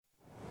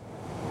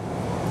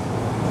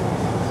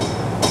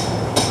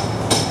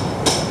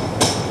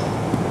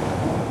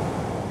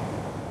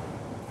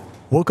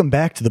Welcome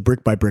back to the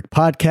Brick by Brick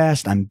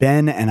podcast. I'm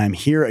Ben, and I'm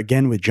here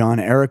again with John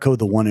Errico,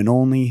 the one and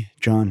only.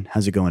 John,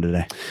 how's it going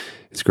today?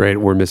 It's great.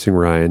 We're missing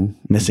Ryan.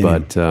 Missing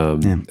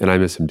him. And I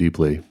miss him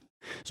deeply.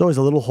 There's always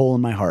a little hole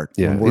in my heart.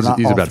 Yeah,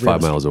 he's about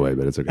 5 miles away,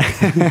 but it's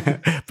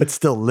okay. But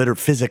still,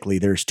 physically,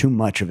 there's too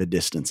much of a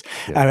distance.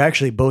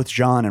 Actually, both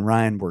John and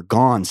Ryan were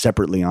gone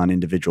separately on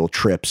individual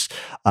trips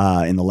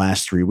in the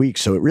last 3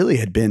 weeks. So it really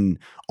had been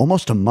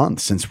almost a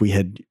month since we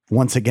had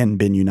once again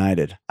been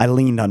united. I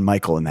leaned on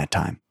Michael in that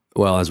time.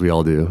 Well, as we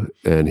all do,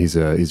 and he's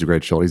a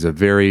great shoulder. He's a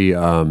very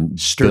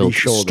sturdy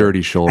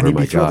shoulder. And he'd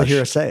my be thrilled gosh, to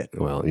hear us say it.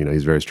 Well,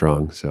 he's very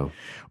strong. So,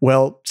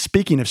 well,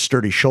 speaking of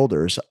sturdy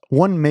shoulders,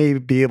 one may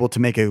be able to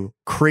make a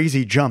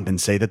crazy jump and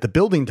say that the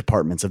building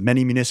departments of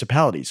many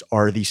municipalities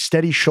are the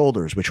steady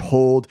shoulders which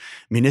hold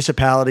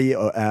municipality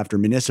after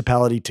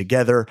municipality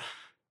together.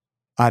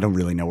 I don't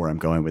really know where I'm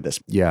going with this.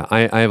 Yeah,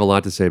 I have a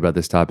lot to say about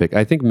this topic.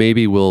 I think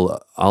maybe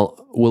we'll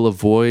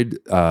avoid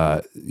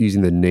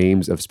using the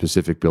names of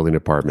specific building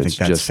departments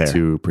just fair.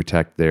 to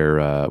protect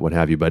their what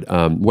have you. But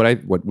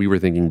what we were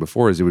thinking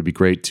before is it would be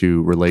great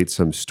to relate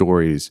some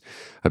stories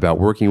about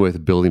working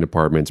with building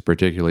departments,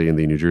 particularly in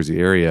the New Jersey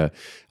area,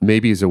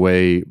 maybe as a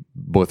way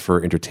both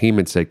for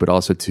entertainment's sake, but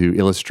also to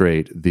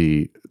illustrate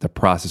the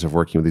process of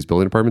working with these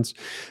building departments.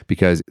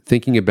 Because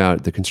thinking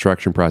about the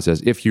construction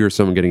process, if you're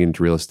someone getting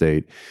into real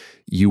estate,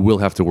 you will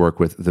have to work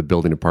with the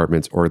building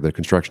departments or the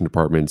construction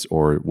departments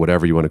or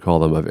whatever you want to call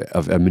them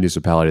of a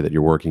municipality that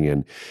you're working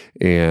in.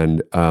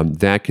 And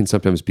that can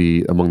sometimes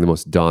be among the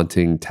most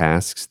daunting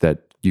tasks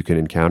that you can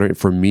encounter. And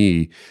for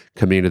me,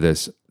 coming into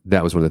this,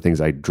 that was one of the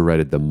things I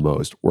dreaded the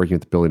most, working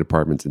with the building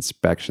departments,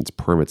 inspections,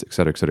 permits, et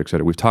cetera, et cetera, et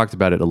cetera. We've talked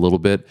about it a little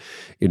bit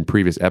in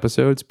previous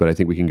episodes, but I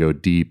think we can go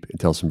deep and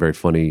tell some very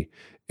funny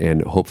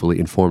and hopefully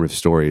informative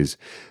stories.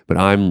 But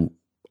I'm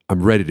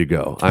ready to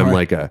go. I'm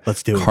like a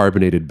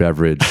carbonated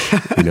beverage,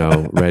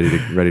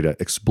 ready to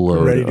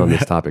explode on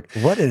this topic.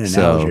 What an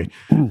analogy.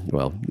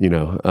 Well,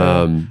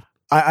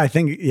 I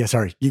think,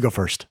 sorry, you go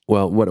first.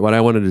 Well, what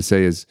I wanted to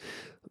say is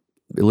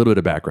a little bit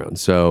of background.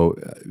 So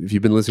if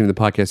you've been listening to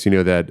the podcast, you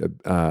know that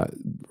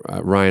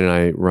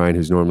Ryan,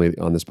 who's normally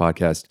on this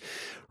podcast,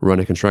 run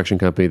a construction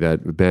company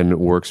that Ben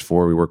works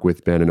for. We work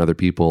with Ben and other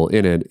people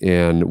in it.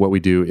 And what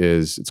we do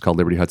is, it's called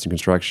Liberty Hudson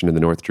Construction in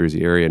the North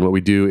Jersey area. And what we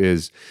do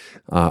is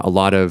a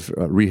lot of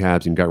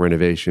rehabs and gut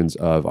renovations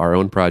of our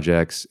own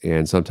projects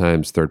and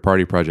sometimes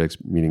third-party projects,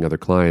 meaning other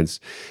clients.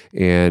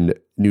 And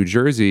New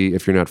Jersey,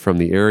 if you're not from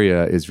the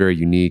area, is very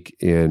unique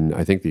in,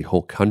 I think, the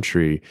whole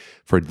country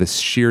for the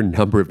sheer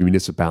number of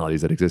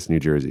municipalities that exist in New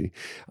Jersey.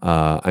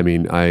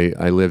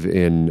 I live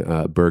in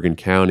Bergen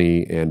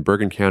County, and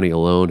Bergen County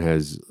alone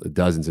has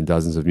dozens and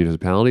dozens of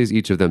municipalities.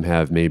 Each of them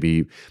have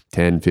maybe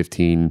 10,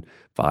 15,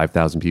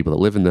 5,000 people that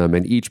live in them.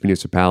 And each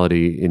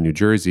municipality in New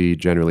Jersey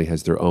generally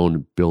has their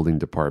own building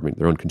department,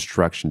 their own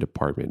construction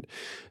department.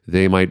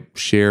 They might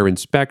share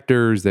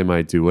inspectors, they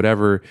might do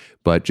whatever,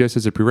 but just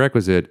as a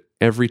prerequisite,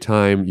 every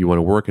time you want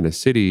to work in a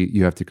city,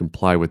 you have to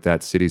comply with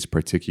that city's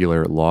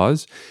particular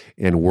laws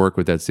and work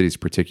with that city's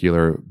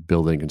particular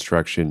building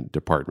construction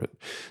department.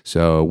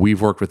 So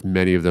we've worked with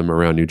many of them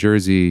around New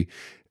Jersey.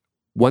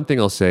 One thing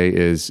I'll say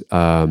is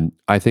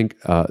I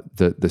think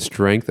the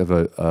strength of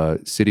a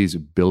city's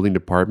building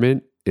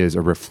department is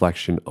a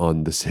reflection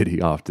on the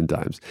city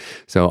oftentimes.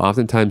 So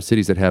oftentimes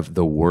cities that have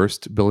the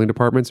worst building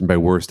departments, and by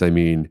worst I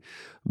mean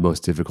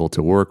most difficult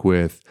to work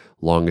with,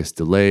 longest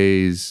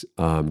delays,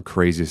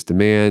 craziest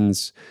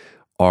demands,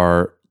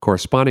 are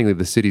correspondingly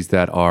the cities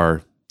that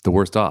are the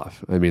worst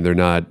off. I mean, they're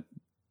not,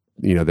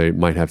 they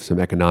might have some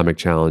economic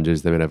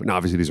challenges. They might have, and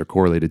obviously these are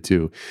correlated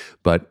too,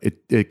 but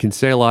it can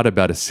say a lot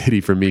about a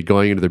city for me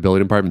going into their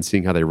building department,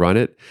 seeing how they run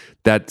it.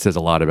 That says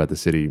a lot about the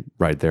city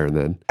right there and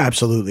then.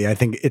 Absolutely. I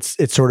think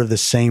it's sort of the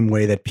same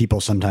way that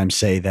people sometimes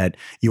say that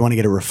you want to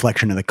get a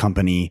reflection of the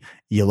company,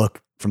 you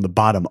look from the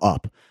bottom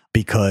up.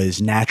 Because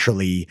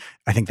naturally,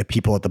 I think the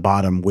people at the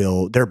bottom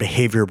their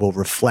behavior will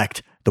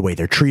reflect the way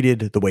they're treated,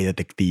 the way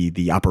that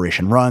the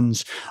operation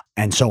runs,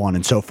 and so on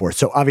and so forth.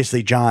 So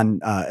obviously, John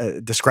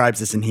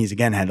describes this, and he's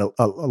again had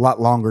a lot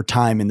longer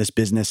time in this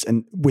business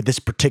and with this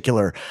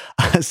particular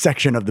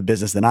section of the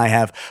business than I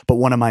have. But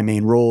one of my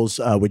main roles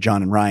with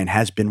John and Ryan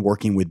has been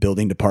working with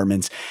building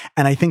departments,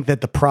 and I think that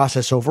the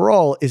process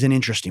overall is an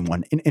interesting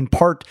one. In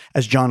part,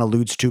 as John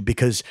alludes to,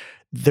 because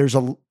there's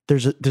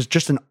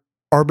just an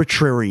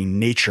arbitrary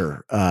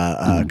nature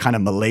kind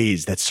of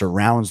malaise that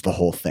surrounds the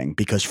whole thing.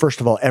 Because first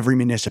of all, every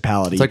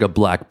municipality, it's like a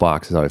black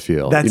box is how I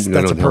feel. That's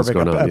a perfect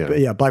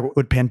black.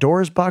 Would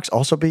Pandora's box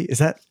also be? Is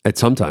that?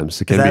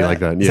 Sometimes it can be like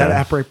that. Is that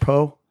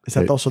apropos? Is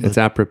that also? It's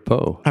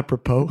apropos.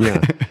 Apropos.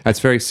 Yeah, that's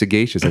very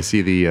sagacious. I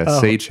see the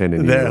sage hen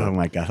in you. Oh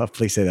my God! Oh,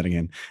 please say that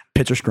again.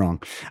 Pitcher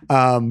strong.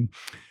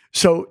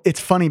 So it's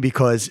funny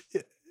because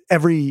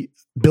every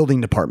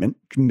building department,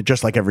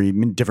 just like every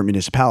different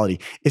municipality,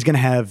 is going to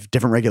have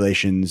different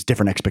regulations,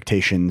 different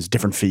expectations,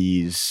 different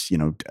fees,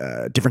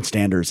 different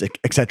standards,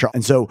 et cetera.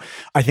 And so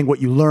I think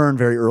what you learn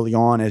very early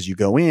on as you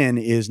go in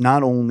is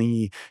not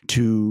only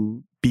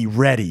to be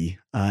ready,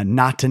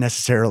 not to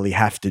necessarily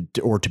have to,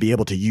 or to be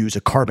able to use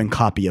a carbon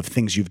copy of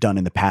things you've done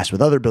in the past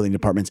with other building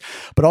departments,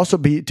 but also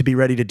to be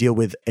ready to deal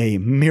with a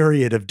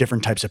myriad of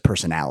different types of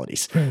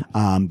personalities.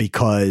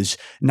 Because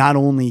not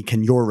only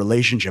can your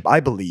relationship,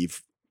 I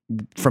believe,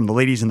 from the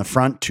ladies in the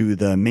front to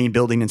the main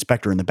building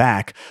inspector in the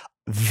back,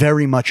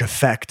 very much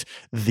affect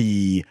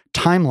the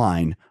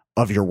timeline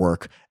of your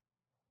work.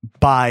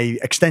 By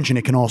extension,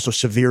 it can also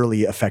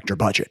severely affect your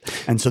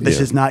budget. And so this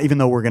is not, even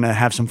though we're going to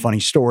have some funny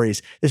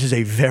stories, this is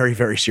a very,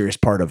 very serious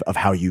part of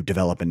how you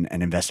develop and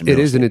invest in real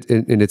estate. It is,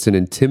 and it's an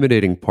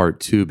intimidating part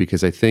too,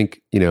 because I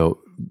think,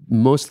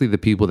 mostly the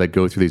people that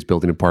go through these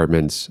building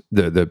apartments,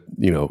 the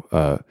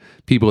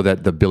people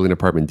that the building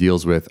department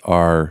deals with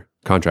are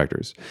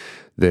contractors.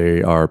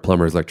 They are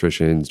plumbers,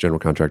 electricians, general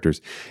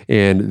contractors,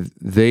 and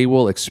they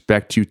will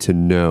expect you to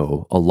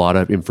know a lot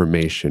of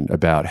information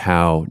about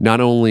how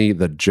not only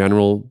the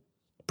general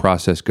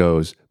process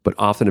goes, but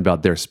often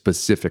about their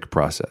specific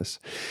process.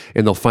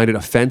 And they'll find it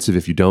offensive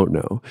if you don't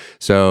know.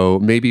 So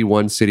maybe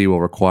one city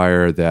will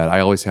require that I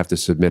always have to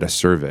submit a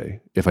survey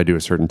if I do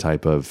a certain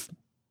type of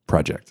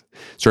project.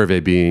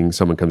 Survey being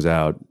someone comes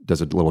out,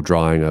 does a little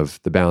drawing of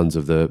the bounds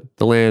of the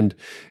land,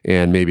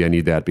 and maybe I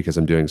need that because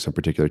I'm doing some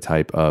particular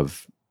type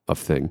of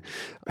thing.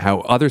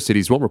 How other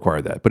cities won't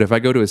require that. But if I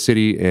go to a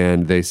city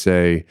and they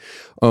say,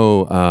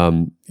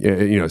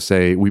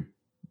 say we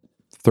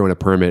throw in a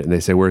permit and they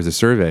say, where's the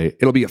survey?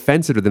 It'll be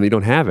offensive to them. They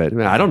don't have it.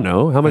 I don't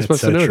know. How am I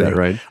supposed to know that,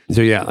 right?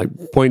 So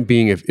point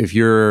being, if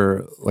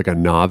you're like a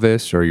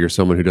novice or you're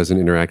someone who doesn't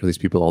interact with these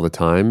people all the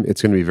time,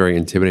 it's going to be very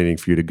intimidating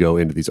for you to go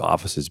into these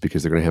offices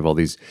because they're going to have all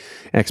these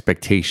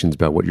expectations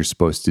about what you're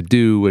supposed to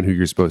do and who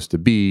you're supposed to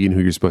be and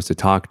who you're supposed to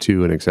talk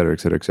to and et cetera,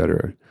 et cetera, et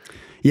cetera.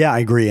 Yeah, I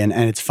agree. And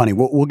it's funny.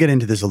 We'll get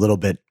into this a little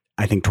bit,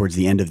 I think, towards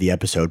the end of the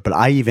episode, but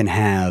I even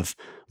have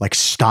like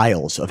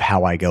styles of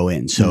how I go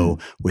in. So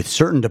with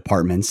certain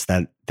departments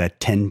that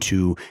tend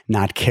to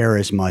not care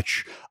as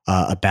much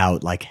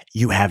about like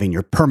you having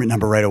your permit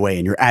number right away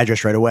and your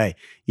address right away,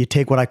 you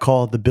take what I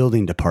call the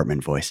building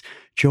department voice.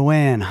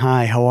 Joanne,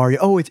 hi, how are you?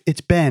 Oh,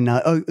 it's Ben.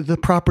 The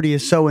property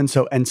is so and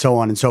so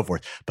on and so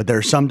forth. But there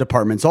are some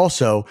departments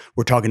also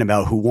we're talking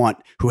about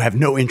who have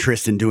no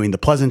interest in doing the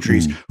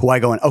pleasantries, who I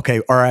go in,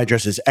 okay, our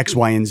address is X,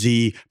 Y, and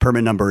Z,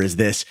 permit number is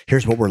this,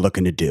 here's what we're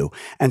looking to do.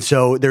 And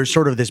so there's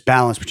sort of this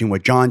balance between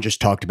what John just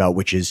talked about,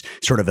 which is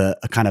sort of a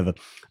kind of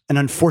an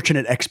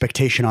unfortunate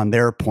expectation on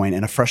their point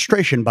and a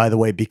frustration, by the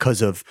way,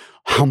 because of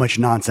how much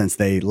nonsense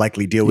they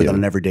likely deal with on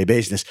an everyday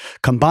basis,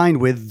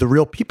 combined with the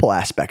real people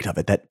aspect of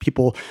it, that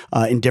people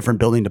in different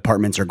building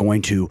departments are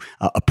going to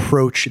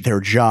approach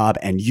their job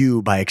and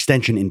you by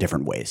extension in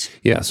different ways.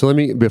 Yeah. So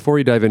before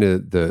we dive into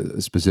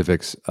the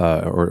specifics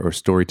or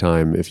story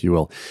time, if you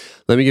will,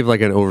 let me give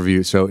like an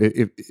overview. So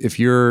if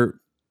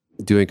you're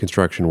doing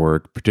construction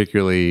work,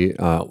 particularly,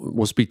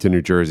 we'll speak to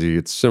New Jersey.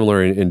 It's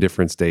similar in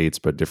different states,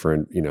 but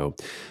different,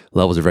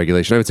 levels of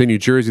regulation. I would say New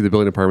Jersey, the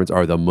building departments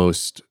are the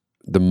most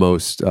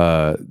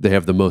they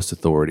have the most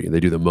authority. They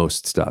do the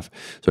most stuff.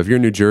 So if you're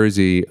in New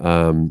Jersey,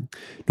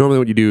 normally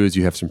what you do is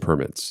you have some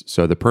permits.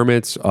 So the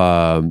permits,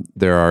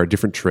 there are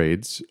different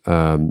trades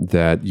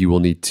that you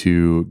will need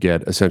to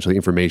get essentially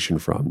information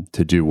from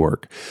to do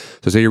work.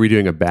 So say you're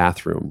redoing a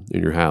bathroom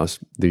in your house,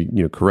 the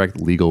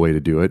correct legal way to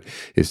do it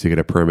is to get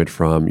a permit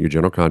from your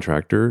general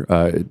contractor.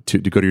 To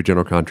go to your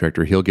general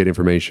contractor, he'll get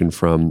information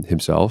from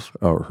himself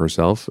or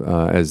herself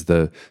as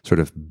the sort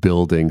of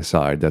building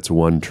side. That's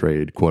one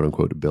trade, quote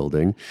unquote, building.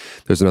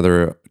 There's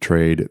another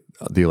trade,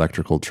 the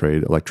electrical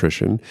trade,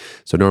 electrician.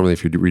 So normally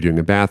if you're redoing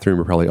a bathroom,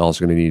 you're probably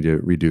also going to need to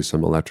redo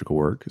some electrical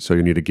work. So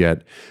you need to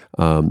get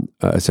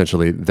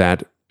essentially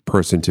that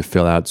person to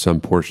fill out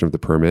some portion of the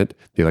permit,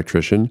 the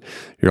electrician.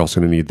 You're also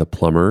going to need the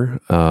plumber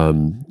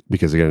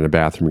because again, in a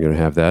bathroom, you're going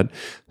to have that.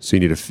 So you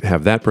need to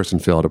have that person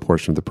fill out a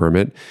portion of the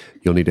permit.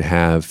 You'll need to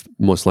have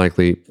most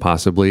likely,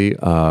 possibly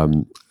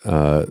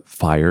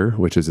fire,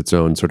 which is its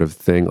own sort of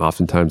thing.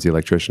 Oftentimes the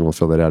electrician will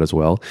fill that out as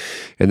well.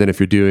 And then if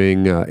you're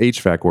doing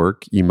HVAC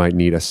work, you might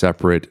need a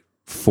separate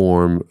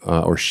form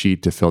or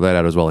sheet to fill that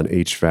out as well, an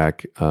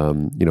HVAC,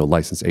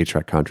 licensed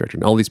HVAC contractor.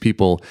 And all these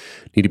people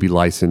need to be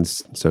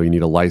licensed. So you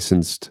need a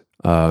licensed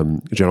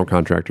general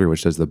contractor,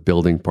 which does the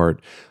building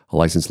part, a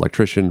licensed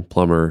electrician,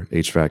 plumber,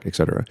 HVAC, et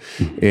cetera.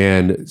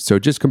 And so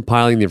just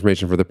compiling the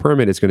information for the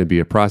permit is going to be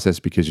a process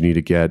because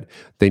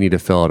they need to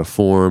fill out a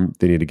form.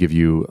 They need to give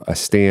you a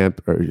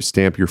stamp or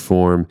stamp your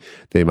form.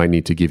 They might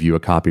need to give you a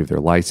copy of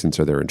their license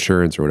or their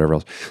insurance or whatever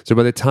else. So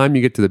by the time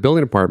you get to the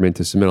building department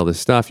to submit all this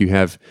stuff, you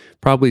have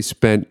probably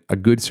spent a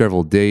good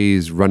several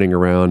days running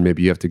around.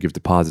 Maybe you have to give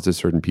deposits to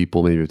certain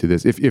people. Maybe you have to do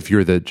this. If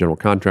you're the general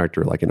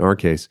contractor, like in our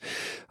case,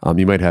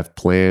 you might have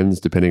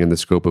plans depending on the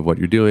scope of what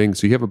you're doing.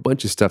 So you have a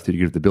bunch of stuff that you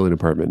give to the building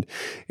department.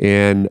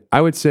 And I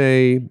would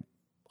say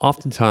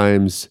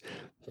oftentimes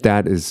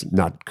that is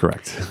not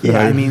correct. Yeah.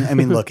 Right? I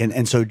mean, look,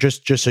 and so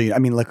just so you,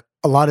 look,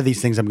 a lot of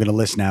these things I'm going to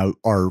list now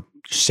are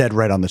said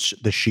right on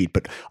the sheet.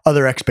 But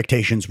other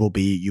expectations will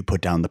be you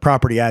put down the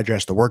property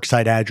address, the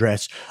worksite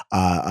address.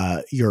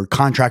 Your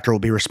contractor will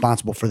be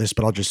responsible for this,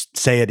 but I'll just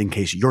say it in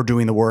case you're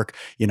doing the work.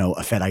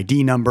 A Fed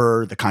ID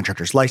number, the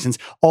contractor's license,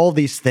 all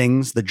these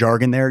things, the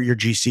jargon there, your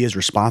GC is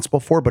responsible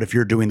for. But if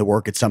you're doing the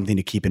work, it's something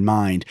to keep in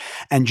mind.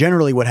 And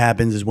generally what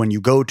happens is when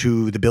you go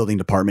to the building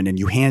department and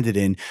you hand it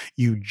in,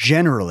 you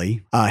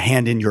generally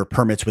hand in your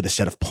permits with a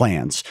set of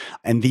plans.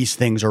 And these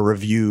things are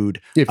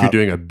reviewed. If you're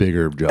doing a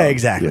bigger job.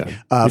 Exactly.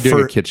 Yeah. You're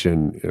doing a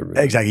kitchen.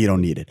 Exactly. You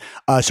don't need it.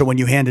 So when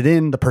you hand it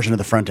in, the person at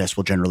the front desk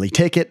will generally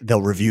take it.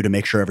 They'll review to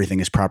make sure everything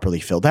is properly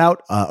filled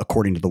out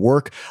according to the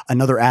work.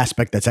 Another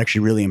aspect that's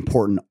actually really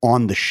important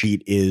on the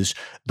sheet is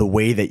the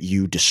way that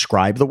you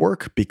describe the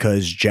work,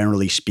 because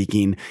generally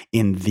speaking,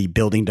 in the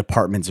building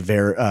department's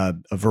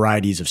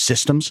varieties of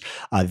systems,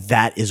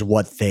 that is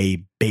what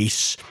they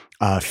base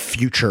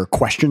future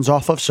questions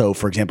off of. So,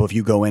 for example, if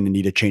you go in and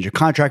need to change a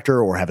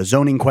contractor or have a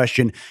zoning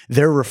question,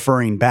 they're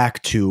referring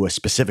back to a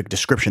specific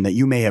description that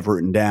you may have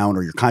written down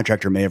or your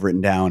contractor may have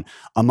written down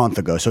a month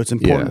ago. So it's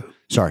important. Yeah.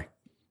 Sorry.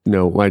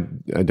 No, I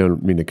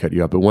don't mean to cut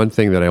you off, but one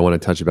thing that I want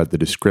to touch about the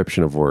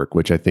description of work,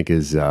 which I think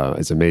is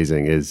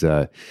amazing, is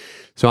so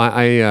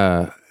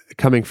I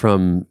coming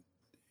from,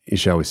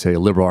 shall we say, a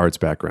liberal arts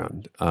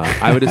background,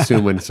 I would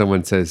assume when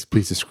someone says,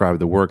 please describe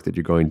the work that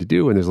you're going to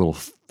do, and there's a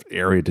little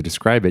area to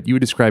describe it, you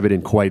would describe it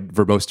in quite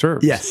verbose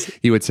terms. Yes.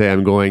 You would say,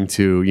 I'm going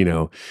to,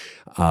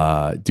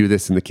 do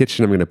this in the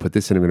kitchen. I'm going to put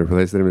this in. I'm going to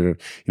replace it. I'm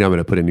going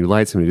to put in new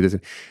lights. I'm going to do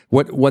this.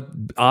 What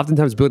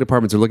oftentimes building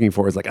departments are looking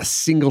for is like a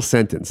single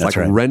sentence, That's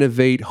like right.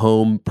 Renovate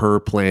home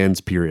per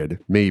plans period.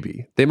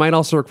 Maybe they might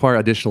also require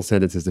additional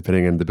sentences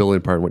depending on the building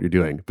department, what you're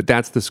doing. But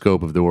that's the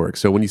scope of the work.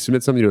 So when you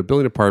submit something to a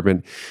building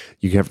department,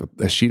 you have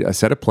a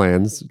set of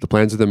plans. The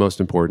plans are the most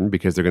important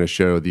because they're going to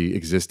show the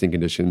existing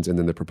conditions and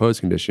then the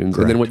proposed conditions.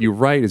 Correct. And then what you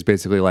write is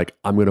basically like,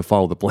 I'm going to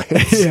follow the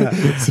plans. Yeah.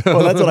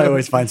 Well, that's what I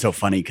always find so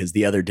funny, because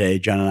the other day,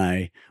 John and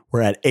I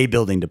were at a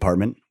building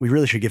department. We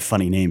really should give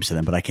funny names to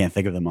them, but I can't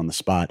think of them on the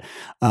spot.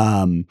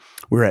 We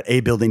were at a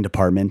building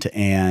department,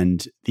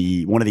 and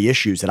one of the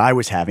issues that I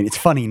was having, it's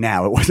funny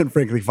now, it wasn't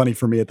frankly funny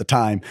for me at the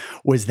time,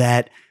 was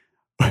that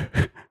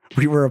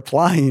we were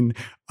applying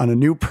on a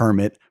new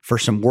permit for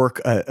some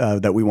work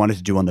that we wanted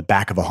to do on the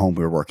back of a home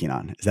we were working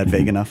on. Is that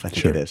vague enough? I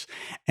think Sure. it is.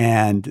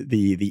 And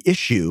the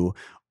issue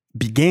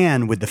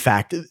began with the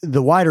fact,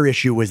 the wider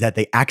issue was that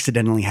they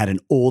accidentally had an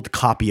old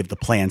copy of the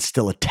plan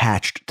still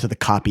attached to the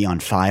copy on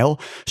file.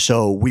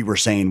 So we were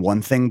saying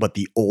one thing, but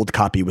the old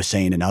copy was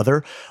saying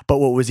another. But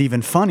what was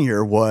even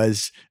funnier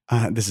was,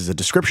 this is a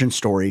description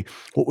story,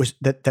 what was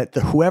that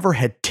whoever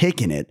had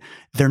taken it,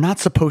 they're not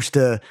supposed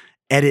to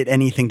edit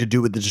anything to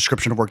do with the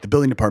description of work, the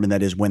building department,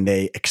 that is, when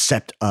they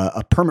accept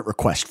a permit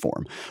request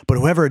form. But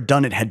whoever had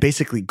done it had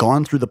basically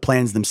gone through the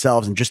plans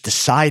themselves and just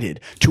decided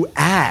to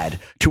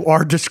add to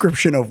our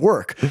description of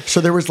work.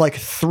 So there was like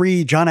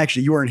three, John,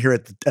 actually, you weren't here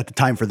at the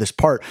time for this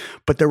part,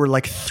 but there were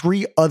like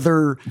three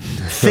other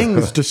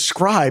things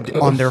described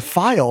on their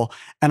file.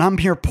 And I'm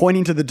here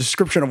pointing to the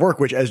description of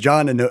work, which, as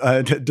John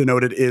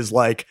denoted, is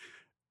like,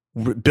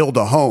 build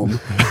a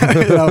home,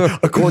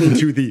 according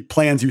to the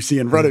plans you see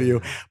in front of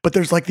you. But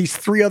there's like these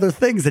three other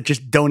things that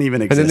just don't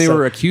even exist. And then they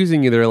were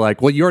accusing you. They're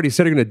like, well, you already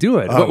said you're going to do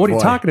it. What are you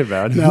talking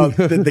about? Now,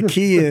 the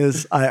key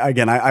is,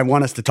 I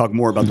want us to talk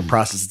more about the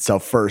process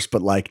itself first,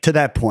 but like to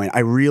that point, I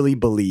really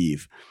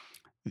believe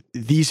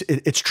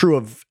it's true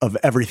of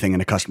everything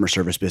in a customer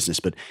service business,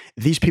 but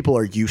these people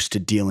are used to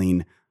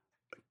dealing,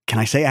 can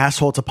I say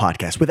asshole? It's a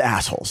podcast, with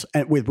assholes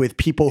and with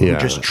people who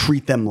just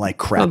treat them like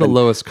crap. The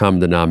lowest common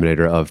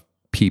denominator of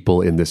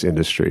people in this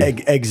industry.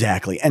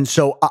 Exactly. And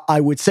so I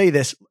would say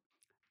this,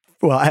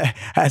 well,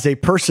 as a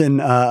person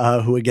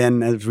who,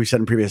 again, as we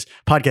said in previous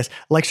podcasts,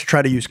 likes to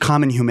try to use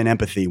common human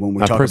empathy when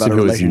we talk about a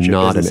relationship,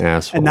 not an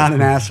asshole, and not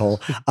an asshole,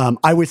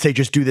 I would say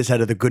just do this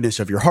out of the goodness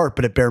of your heart.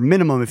 But at bare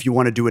minimum, if you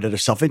want to do it out of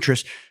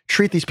self-interest,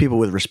 treat these people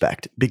with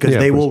respect, because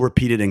they will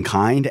repeat it in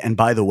kind. And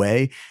by the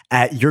way,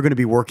 you're going to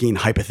be working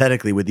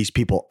hypothetically with these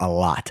people a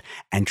lot.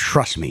 And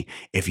trust me,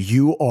 if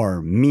you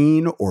are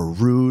mean or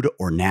rude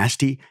or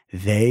nasty,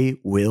 they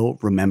will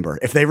remember.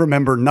 If they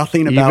remember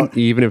nothing about,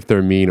 even if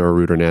they're mean or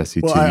rude or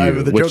nasty to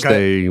you, which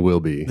they will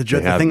be. The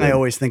thing I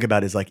always think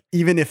about is, like,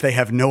 even if they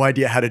have no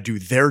idea how to do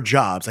their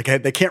jobs, like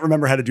they can't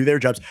remember how to do their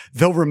jobs,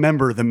 they'll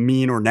remember the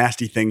mean or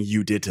nasty thing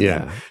you did to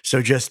them.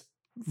 So just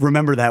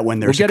remember that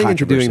when there's getting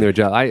into doing their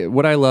job.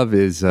 What I love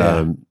is,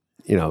 so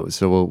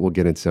we'll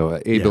get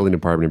into a building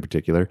department in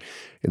particular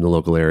in the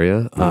local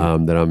area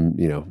that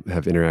I'm,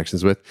 have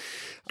interactions with.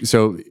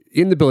 So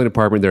in the building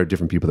department, there are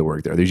different people that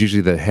work there. There's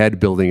usually the head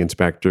building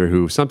inspector,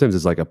 who sometimes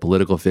is like a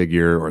political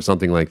figure or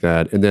something like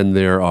that. And then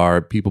there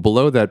are people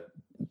below that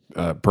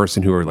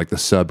person who are like the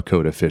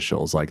sub-code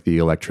officials, like the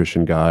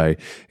electrician guy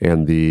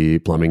and the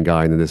plumbing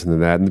guy and this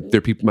and that. And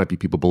there might be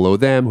people below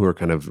them who are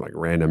kind of like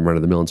random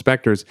run-of-the-mill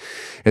inspectors.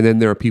 And then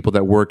there are people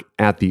that work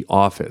at the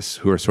office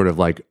who are sort of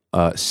like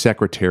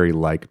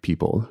secretary-like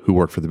people who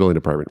work for the building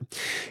department.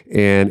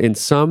 And in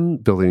some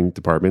building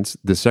departments,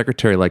 the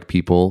secretary-like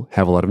people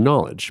have a lot of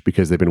knowledge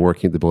because they've been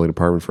working at the building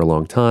department for a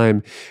long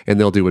time, and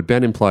they'll do what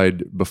Ben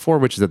implied before,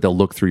 which is that they'll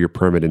look through your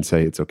permit and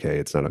say, it's okay,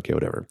 it's not okay,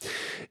 whatever.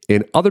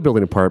 In other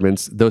building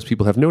departments, those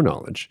people have no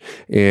knowledge,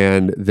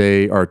 and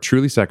they are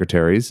truly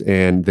secretaries,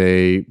 and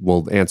they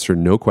will answer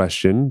no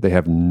question. They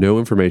have no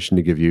information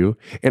to give you.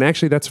 And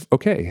actually, that's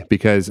okay,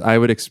 because I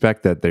would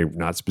expect that they're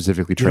not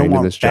specifically trained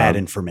in this job. Bad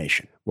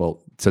information.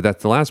 Well, so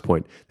that's the last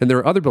point. Then there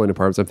are other building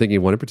departments, I'm thinking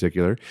of one in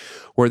particular,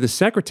 where the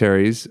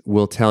secretaries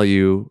will tell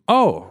you,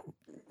 oh,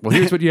 well,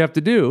 here's what you have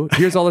to do.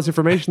 Here's all this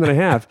information that I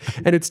have.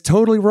 And it's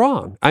totally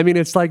wrong. I mean,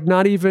 it's like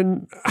not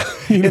even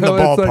in the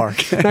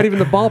ballpark. Like not even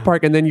the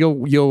ballpark. And then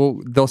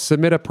they'll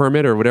submit a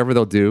permit or whatever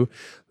they'll do.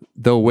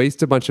 They'll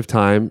waste a bunch of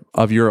time,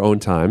 of your own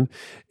time.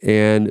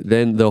 And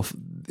then they'll,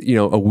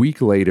 a week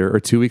later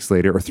or 2 weeks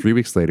later or 3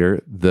 weeks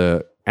later,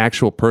 the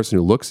actual person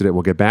who looks at it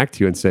will get back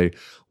to you and say,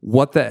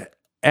 what the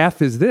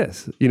F is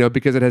this?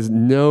 Because it has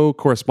no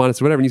correspondence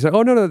to whatever. And you say,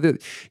 oh, no,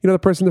 the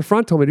person in the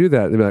front told me to do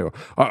that. And they're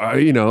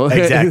like,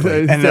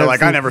 Exactly. And they're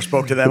like, I never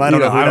spoke to them. I don't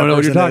know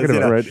what you're talking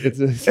about, right?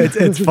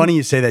 It's funny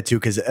you say that too,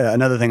 because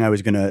another thing I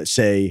was going to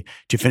say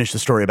to finish the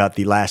story about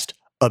the last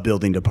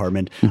building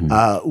department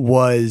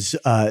was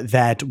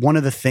that one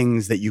of the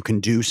things that you can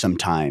do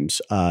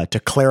sometimes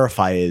to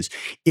clarify is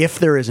if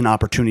there is an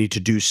opportunity to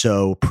do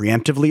so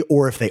preemptively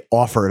or if they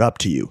offer it up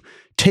to you,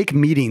 take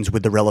meetings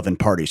with the relevant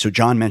party. So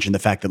John mentioned the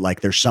fact that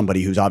there's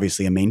somebody who's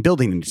obviously a main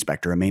building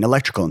inspector, a main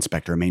electrical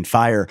inspector, a main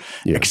fire,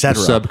 et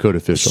cetera. Subcode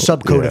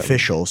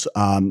officials.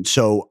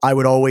 So I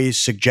would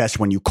always suggest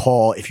when you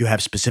call, if you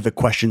have specific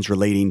questions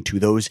relating to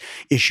those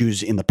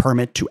issues in the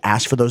permit, to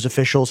ask for those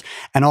officials.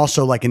 And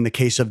also, like in the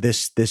case of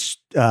this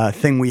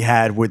thing we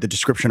had where the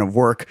description of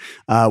work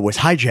was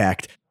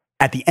hijacked,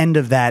 at the end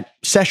of that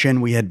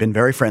session, we had been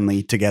very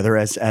friendly together,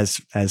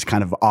 as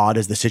kind of odd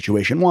as the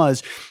situation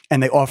was,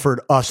 and they offered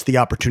us the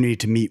opportunity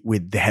to meet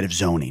with the head of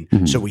zoning.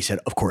 Mm-hmm. So we said,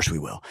 of course we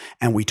will.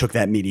 And we took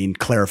that meeting,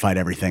 clarified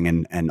everything,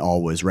 and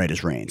all was right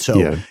as rain.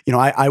 So,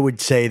 I would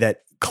say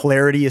that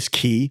clarity is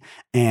key,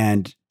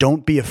 and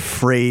don't be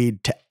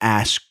afraid to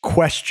ask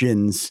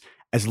questions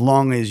as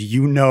long as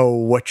you know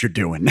what you're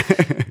doing.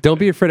 Don't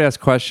be afraid to ask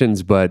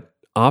questions, but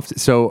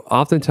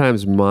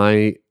oftentimes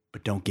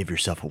but don't give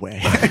yourself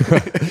away.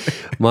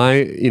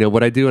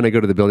 What I do when I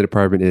go to the building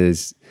department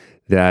is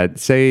that,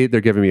 say they're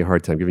giving you a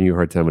hard time,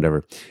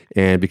 whatever.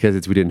 And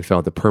because we didn't fill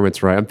out the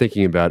permits right, I'm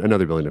thinking about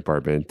another building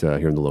department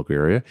here in the local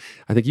area.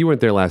 I think you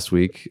went there last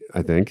week,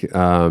 and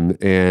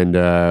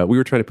we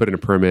were trying to put in a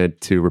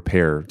permit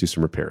to do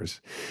some repairs.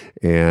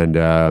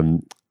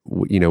 And,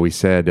 we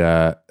said,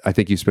 I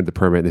think you spent the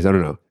permit. And they said,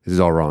 no, this is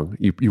all wrong.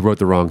 You wrote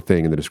the wrong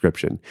thing in the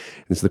description.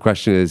 And so the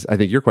question is, I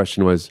think your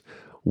question was,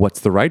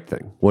 what's the right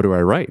thing? What do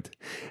I write?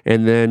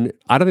 And then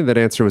I don't think that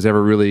answer was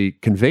ever really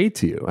conveyed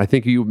to you. I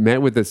think you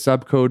met with a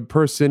subcode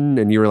person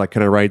and you were like,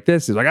 can I write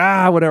this? He's like,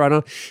 whatever. I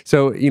don't.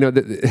 So,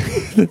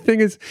 the thing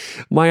is,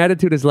 my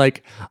attitude is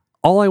like,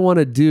 all I want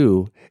to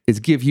do is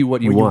give you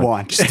what you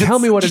want. Just tell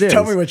me what it is.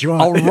 Tell me what you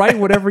want. I'll write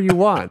whatever you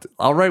want.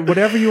 You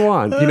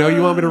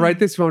want me to write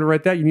this? You want me to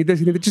write that? You need this?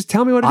 You need that? Just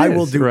tell me what it is. I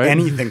will do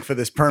anything for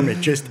this permit.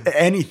 Just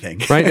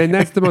anything. Right. And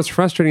that's the most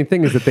frustrating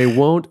thing is that they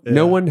won't,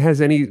 no one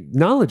has any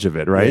knowledge of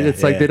it. Right. Yeah,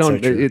 it's like they don't,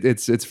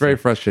 it's very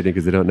frustrating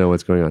because they don't know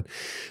what's going on.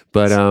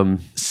 But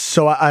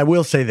so I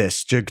will say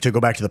this to go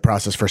back to the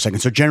process for a second.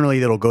 So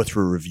generally it'll go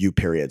through a review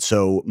period.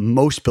 So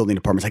most building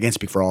departments, I can't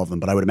speak for all of them,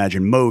 but I would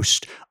imagine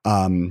most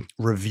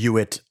review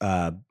it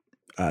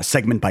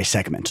segment by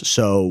segment.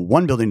 So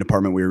one building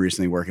department we were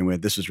recently working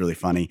with, this was really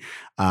funny.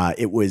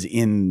 It was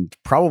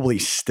probably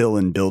still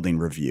in building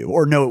review,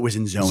 or no, it was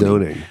in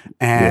zoning.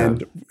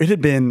 And it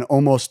had been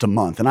almost a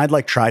month. And I'd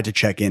tried to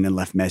check in and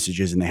left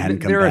messages and they hadn't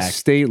come back. There are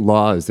state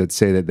laws that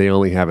say that they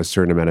only have a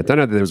certain amount of time.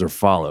 Not that those are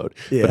followed,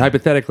 but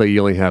hypothetically, you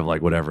only have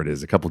whatever it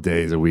is, a couple of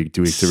days, a week,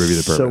 2 weeks to review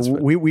the permits. So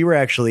we were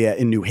actually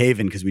in New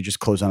Haven because we just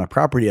closed on a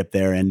property up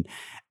there,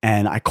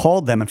 and I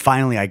called them, and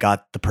finally I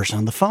got the person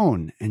on the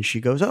phone, and she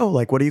goes, "Oh,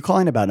 what are you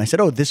calling about?" And I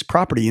said, "Oh, this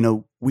property,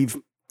 we've,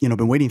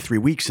 been waiting 3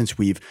 weeks since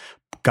we've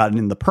gotten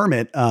in the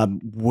permit.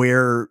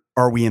 Where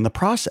are we in the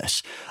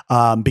process?"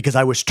 Because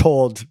I was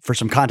told, for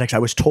some context, it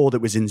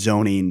was in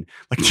zoning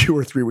 2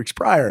 or 3 weeks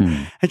prior.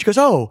 And she goes,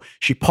 "Oh,"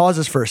 she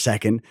pauses for a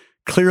second,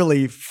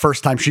 clearly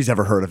first time she's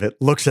ever heard of it,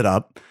 looks it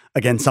up.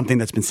 Again, something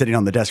that's been sitting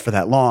on the desk for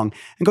that long,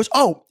 and goes,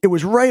 "Oh, it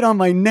was right on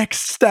my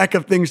next stack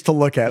of things to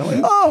look at."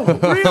 I'm like, "Oh,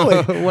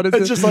 really?" What is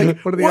it's it? just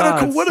what are the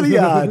odds? What are the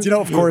odds?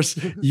 Of course,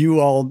 you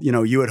all,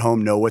 you at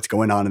home know what's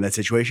going on in that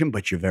situation,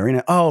 but you're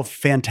very, oh,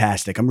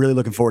 fantastic. I'm really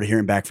looking forward to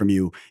hearing back from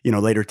you,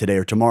 later today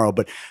or tomorrow.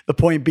 But the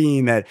point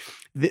being that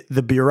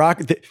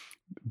the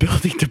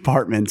building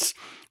departments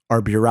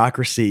are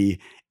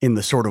bureaucracy in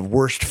the sort of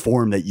worst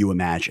form that you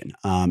imagine.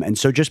 And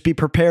so just be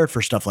prepared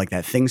for stuff like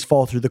that. Things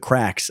fall through the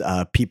cracks.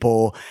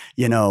 People,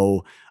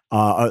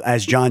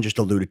 as John just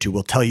alluded to,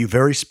 will tell you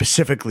very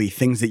specifically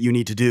things that you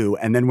need to do.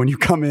 And then when you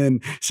come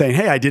in saying,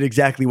 hey, I did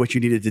exactly what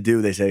you needed to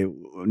do, they say,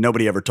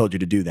 nobody ever told you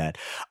to do that.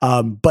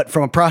 But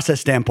from a process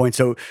standpoint,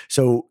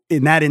 so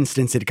in that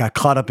instance, it got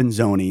caught up in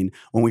zoning.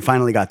 When we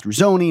finally got through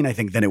zoning, I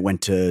think then it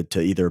went to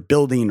either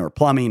building or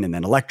plumbing, and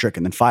then electric,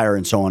 and then fire,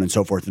 and so on and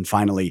so forth. And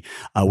finally,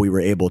 we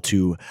were able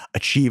to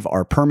achieve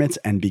our permits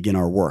and begin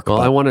our work. Well,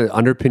 I want to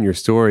underpin your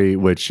story,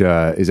 which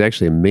is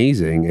actually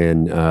amazing,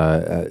 and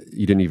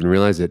you didn't even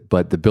realize it.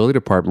 But the building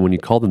department, when you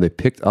called them, they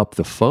picked up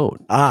the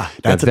phone.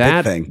 That's a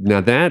big thing.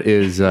 Now that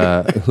is,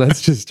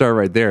 let's just start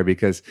right there,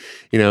 because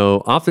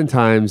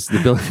oftentimes the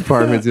building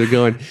departments are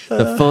going,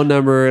 the phone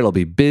number, it'll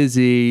be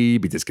busy,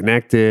 be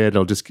disconnected,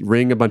 it'll just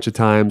ring a bunch of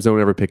times, don't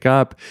ever pick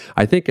up.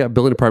 I think a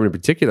building department in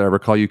particular, I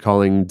recall you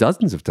calling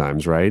dozens of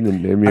times, right?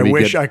 And maybe I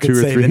wish I could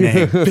say the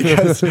name,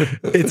 because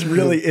it's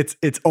really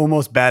it's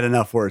almost bad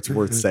enough where it's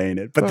worth saying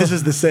it. But this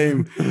is the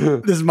same.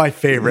 This is my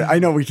favorite. I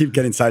know we keep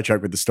getting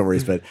sidetracked with the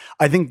stories, but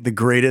I think the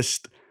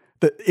greatest,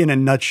 in a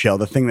nutshell,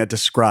 the thing that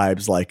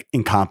describes like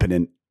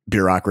incompetent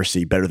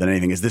bureaucracy better than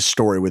anything is this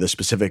story with a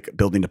specific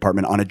building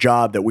department on a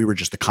job that we were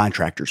just the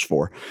contractors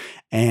for.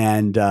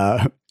 And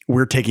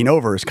we're taking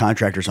over as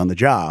contractors on the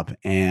job.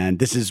 And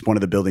this is one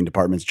of the building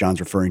departments John's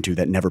referring to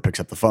that never picks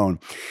up the phone.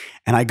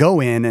 And I go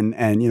in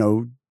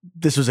and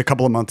this was a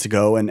couple of months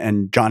ago,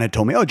 and John had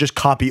told me, just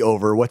copy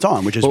over what's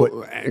on, which is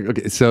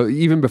Okay, so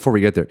even before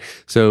we get there,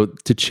 so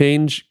to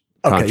change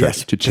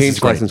contracts, to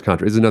change licensed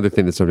contracts is another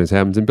thing that sometimes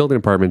happens in building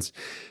departments.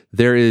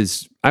 There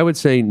is, I would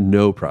say,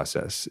 no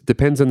process. It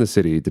depends on the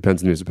city, it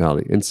depends on the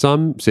municipality. In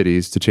some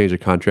cities, to change a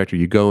contractor,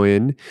 you go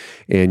in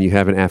and you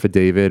have an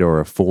affidavit or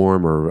a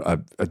form or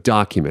a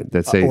document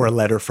that say, or a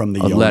letter from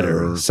the owner. A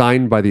letter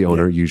signed by the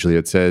owner. Usually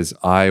it says,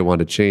 I want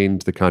to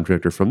change the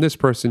contractor from this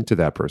person to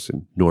that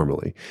person,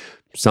 normally.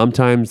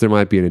 Sometimes there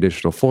might be an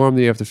additional form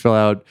that you have to fill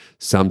out.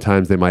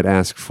 Sometimes they might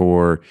ask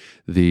for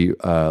the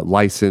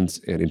license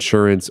and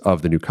insurance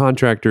of the new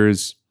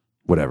contractors,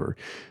 whatever.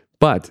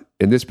 But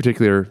in this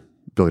particular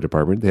building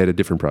department, they had a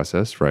different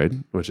process, right?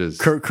 Which is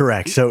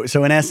correct. So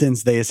in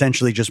essence, they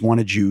essentially just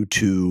wanted you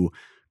to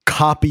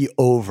copy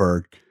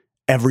over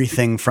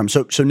everything from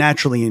so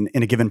naturally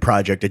in a given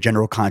project, a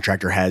general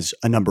contractor has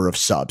a number of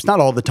subs, not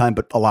all the time,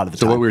 but a lot of the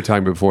time. So what we were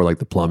talking about before, like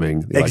the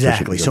plumbing,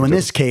 exactly. So in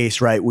this case,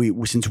 right,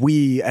 since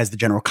we as the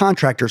general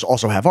contractors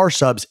also have our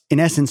subs, in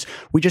essence,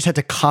 we just had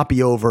to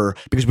copy over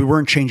because we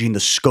weren't changing the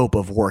scope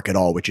of work at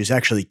all, which is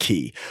actually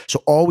key.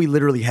 So all we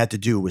literally had to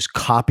do was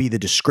copy the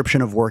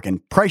description of work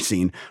and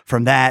pricing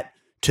from that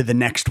to the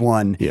next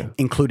one,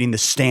 including the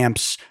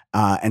stamps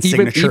and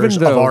signatures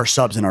of our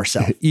subs and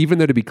ourselves. Even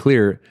though, to be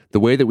clear, the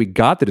way that we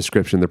got the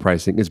description, the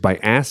pricing, is by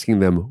asking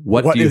them,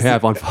 what do you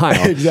have on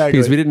file? Exactly.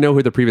 Because we didn't know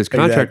who the previous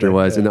contractor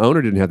was, and the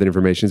owner didn't have that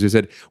information. So we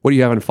said, what do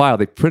you have on file?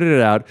 They printed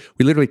it out.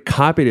 We literally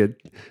copied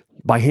it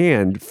by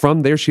hand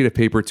from their sheet of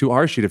paper to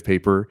our sheet of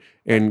paper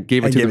and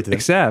gave it to them.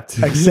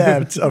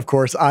 Except, of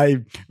course,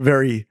 I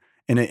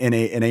in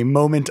a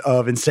moment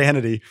of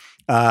insanity,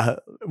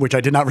 which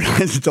I did not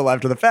realize until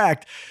after the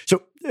fact.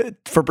 So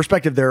for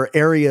perspective, there are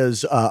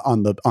areas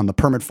on the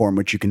permit form,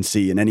 which you can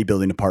see in any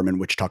building department,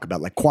 which talk about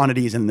like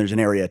quantities, and there's an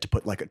area to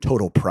put like a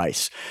total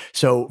price.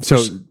 So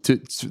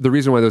the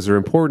reason why those are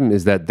important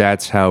is that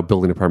that's how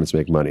building departments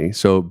make money.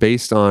 So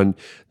based on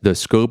the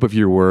scope of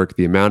your work,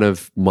 the amount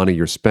of money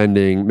you're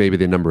spending, maybe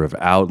the number of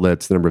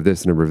outlets, the number of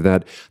this, the number of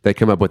that, they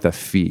come up with a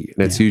fee.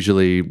 And it's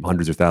usually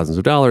hundreds or thousands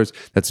of dollars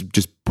that's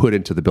just put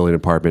into the building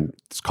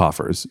department's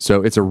coffers.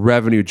 So it's a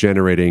revenue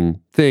generating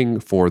thing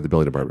for the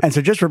building department. And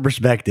so just for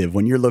perspective,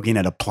 when you're looking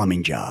at a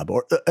plumbing job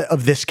or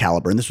of this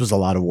caliber, and this was a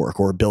lot of work,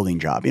 or a building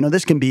job,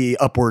 this can be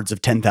upwards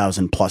of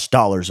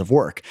 $10,000+ of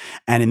work.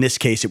 And in this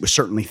case, it was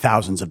certainly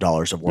thousands of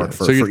dollars of work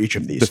for each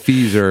of these. The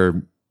fees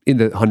are in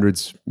the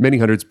hundreds, many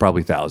hundreds,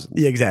 probably thousands.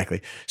 Yeah,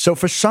 exactly. So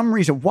for some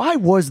reason, why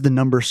was the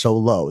number so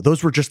low?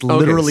 Those were just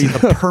literally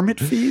the permit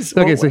fees?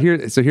 Okay, so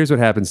here's what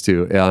happens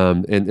too.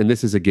 And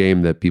this is a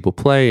game that people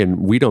play, and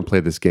we don't play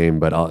this game,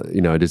 but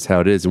it is how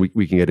it is. And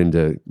we can get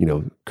into,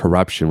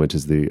 corruption, which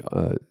is the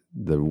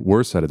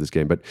worst side of this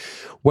game. But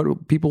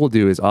what people will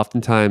do is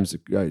oftentimes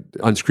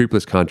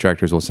unscrupulous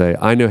contractors will say,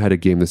 I know how to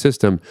game the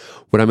system.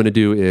 What I'm going to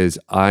do is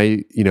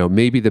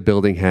maybe the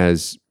building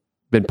has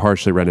been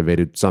partially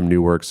renovated, some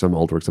new work, some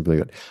old work, something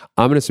like that.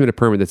 I'm going to submit a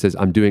permit that says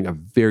I'm doing a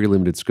very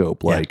limited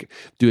scope, like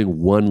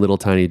doing one little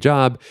tiny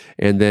job.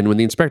 And then when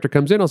the inspector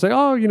comes in, I'll say,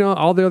 all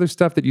the other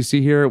stuff that you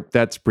see here,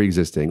 that's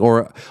pre-existing.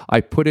 Or I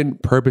put in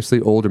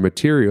purposely older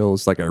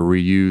materials, like a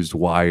reused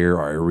wire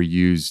or a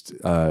reused,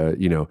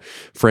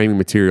 framing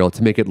material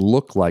to make it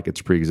look like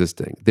it's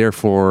pre-existing,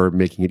 therefore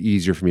making it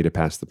easier for me to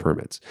pass the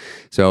permits.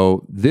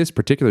 So this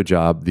particular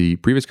job, the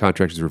previous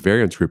contractors were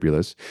very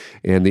unscrupulous,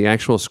 and the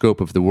actual scope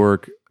of the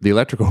work, the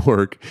electrical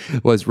work,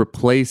 was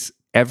replace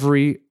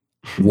every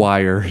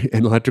wire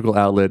and electrical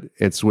outlet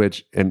and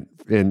switch and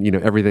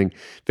everything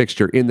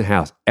fixture in the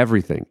house.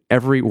 Every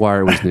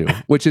wire was new,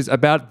 which is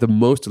about the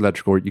most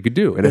electrical work you could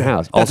do in a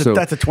house. That's a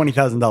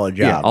 $20,000 job.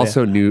 Yeah.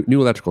 Also new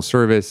electrical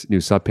service, new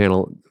sub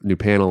panel, new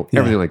panel,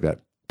 everything like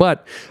that.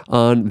 But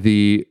on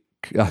the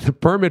the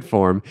permit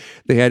form,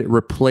 they had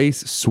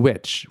replace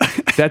switch.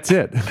 That's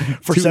it.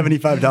 For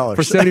 $75.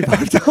 For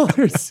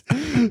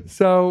 $75.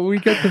 So we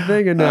get the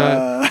thing, and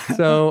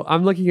so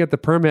I'm looking at the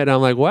permit, and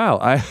I'm like, wow,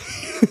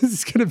 this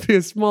is going to be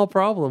a small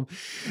problem,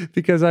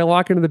 because I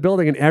walk into the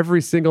building and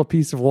every single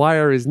piece of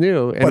wire is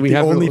new, and but the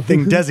only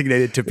thing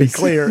designated, to be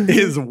clear,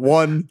 is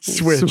one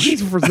switch.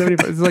 For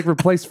 75. It's like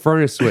replace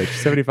furnace switch,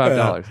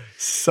 $75.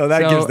 So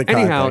that gives the context.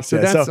 Anyhow, so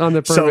that's on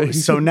the permit.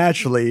 So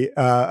naturally,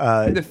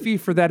 and the fee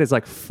for that is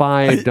like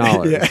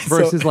 $5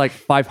 versus like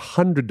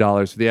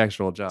 $500 for the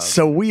actual job.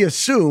 So we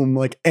assume,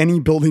 like any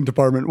building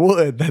department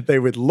would, that they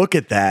would look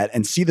at that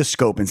and see the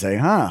scope and say,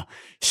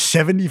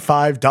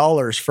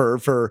 $75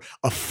 for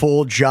a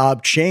full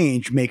job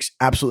change makes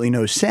absolutely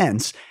no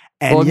sense.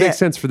 And well, it makes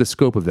sense for the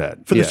scope of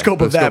that. For the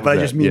scope of that, but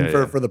I just mean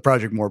for the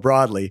project more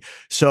broadly.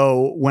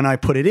 So when I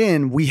put it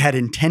in, we had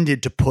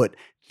intended to put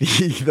we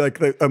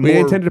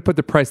intended to put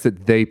the price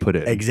that they put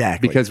in.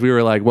 Exactly. Because we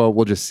were like, well,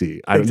 we'll just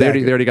see. They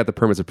already got the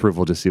permits approved.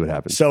 We'll just see what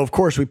happens. So, of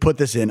course, we put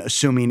this in,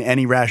 assuming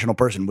any rational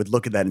person would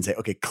look at that and say,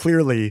 okay,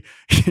 clearly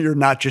you're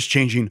not just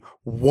changing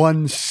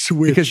one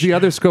switch. Because the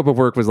other scope of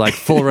work was like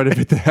full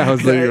renovate the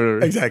house.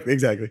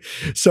 Exactly.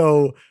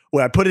 So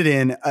when I put it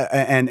in,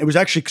 and it was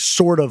actually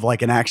sort of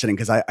like an accident,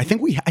 because I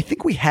think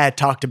we had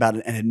talked about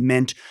it and had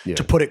meant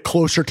to put it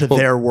closer to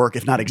their work,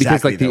 if not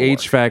exactly. Because like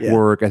the HVAC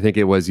work, I think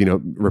it was,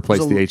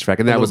 replace the HVAC,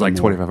 and that was like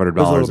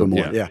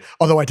 $2,500. Yeah.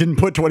 Although I didn't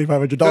put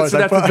 $2,500.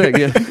 That's the thing.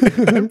 Yeah.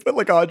 I put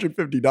like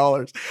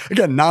 $150.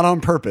 Again, not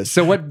on purpose.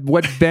 So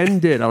what Ben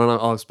did,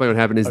 I'll explain what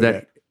happened, is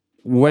that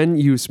when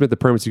you submit the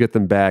permits, you get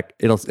them back,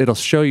 it'll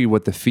show you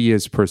what the fee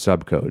is per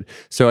subcode.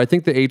 So I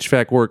think the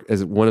HVAC work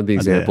is one of the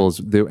examples.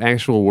 The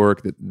actual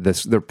work,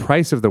 the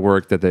price of the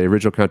work that the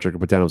original contractor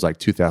put down was like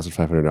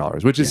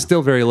 $2,500, which is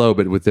still very low,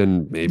 but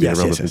within maybe a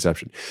realm of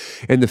conception.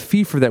 And the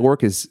fee for that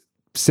work is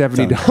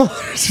 $70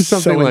 or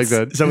something like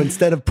that. So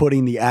instead of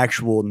putting the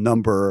actual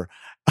number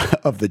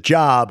of the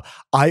job,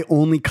 I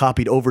only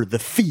copied over the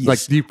fees.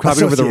 Like you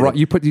copied over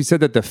you said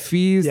that the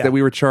fees that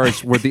we were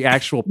charged were the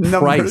actual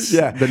price.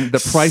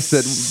 The price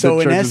that. So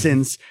in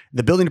essence,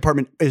 the building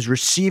department is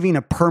receiving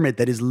a permit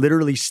that is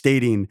literally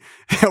stating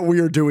that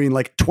we are doing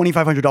like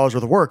 $2,500 worth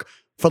of work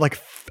for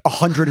like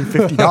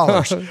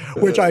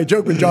 $150, which I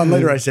joked with John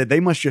later. I said, they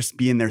must just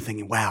be in there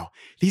thinking, wow,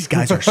 these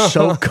guys are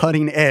so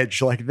cutting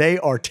edge. Like they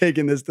are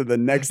taking this to the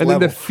next level.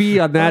 And then the fee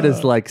on that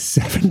is like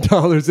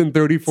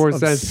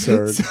 $7.34.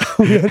 So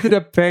we ended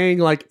up paying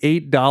like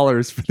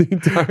 $8 for the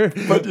entire.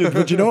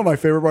 But you know what my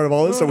favorite part of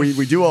all this? So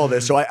we do all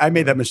this. So I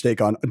made that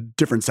mistake on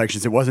different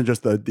sections. It wasn't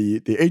just the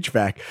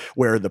HVAC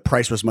where the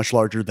price was much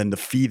larger than the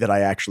fee that I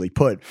actually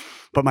put.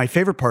 But my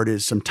favorite part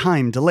is some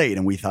time delayed.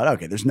 And we thought,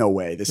 okay, there's no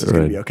way this is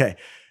going to be okay.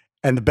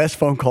 And the best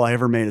phone call I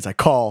ever made is I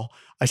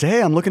say,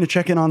 hey, I'm looking to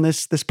check in on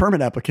this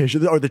permit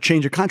application or the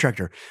change of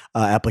contractor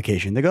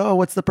application. They go, oh,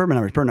 what's the permit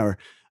number? Permit number.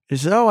 She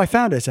says, oh, I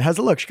found it. I said, how's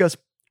it look? She goes,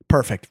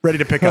 perfect, ready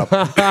to pick up.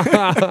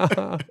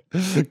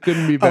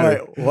 Couldn't be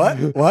better. I'm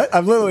like, what?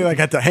 I've literally like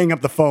had to hang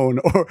up the phone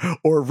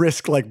or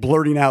risk like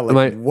blurting out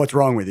like, what's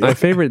wrong with you? My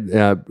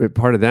favorite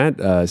part of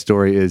that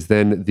story is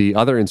then the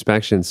other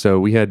inspections.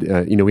 So we had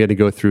we had to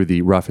go through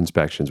the rough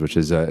inspections, which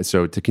is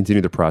so to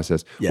continue the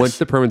process. Yes. Once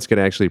the permits get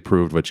actually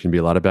approved, which can be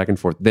a lot of back and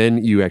forth,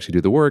 then you actually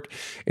do the work.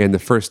 And the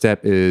first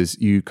step is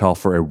you call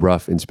for a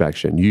rough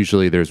inspection.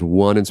 Usually there's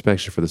one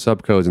inspection for the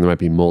subcodes, and there might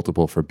be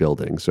multiple for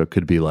buildings. So it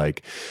could be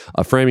like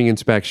a framing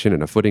inspection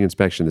and a footing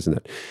inspection, this and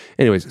that.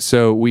 Anyways,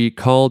 so we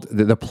called,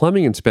 the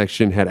plumbing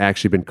inspection had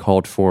actually been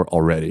called for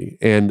already.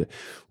 And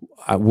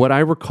what I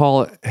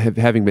recall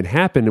having been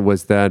happened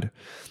was that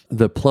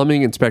the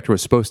plumbing inspector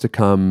was supposed to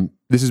come,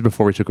 this is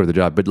before we took over the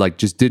job, but like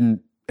just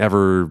didn't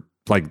ever,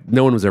 like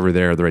no one was ever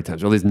there at the right time.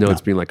 So all these notes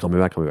being like, call me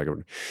back.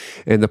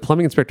 And the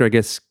plumbing inspector, I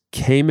guess,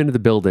 came into the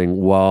building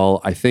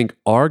while I think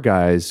our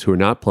guys who are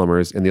not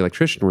plumbers and the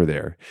electrician were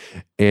there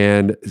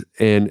and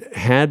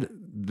had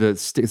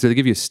so they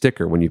give you a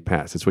sticker when you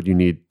pass. It's what you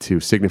need to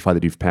signify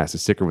that you've passed. A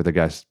sticker with a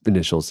guy's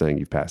initials saying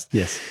you've passed.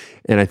 Yes.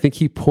 And I think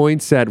he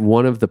points at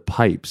one of the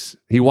pipes.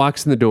 He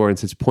walks in the door and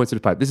points at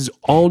a pipe. This is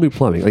all new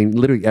plumbing. I mean,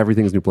 literally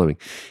everything is new plumbing.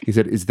 He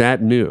said, "Is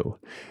that new?"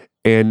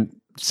 And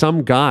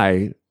some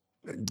guy,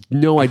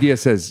 no idea,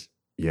 says,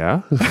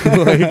 "Yeah."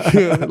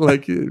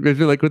 like,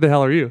 what the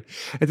hell are you?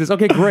 It says,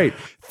 "Okay, great."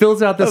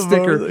 Fills out the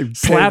sticker,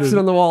 slaps it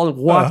on the wall,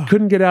 and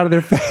couldn't get out of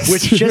there fast.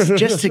 Which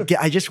just to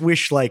get, I just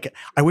wish I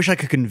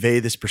could convey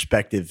this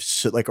perspective,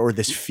 or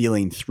this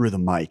feeling through the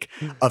mic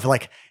of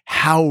like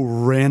how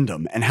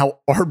random and how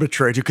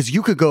arbitrary. Because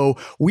you could go,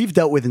 we've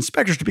dealt with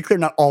inspectors. To be clear,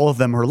 not all of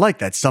them are like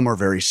that. Some are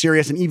very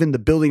serious, and even the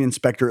building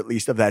inspector, at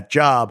least of that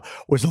job,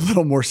 was a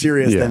little more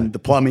serious than the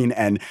plumbing,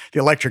 and the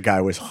electric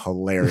guy was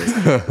hilarious.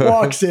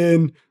 Walks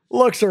in,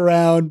 looks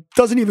around,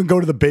 doesn't even go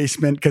to the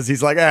basement because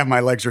he's like,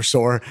 my legs are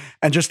sore,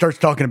 and just starts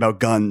talking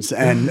about guns.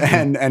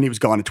 And he was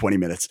gone in 20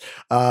 minutes.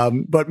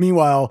 But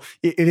meanwhile,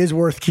 it is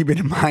worth keeping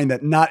in mind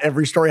that not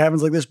every story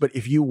happens like this. But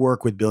if you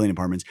work with building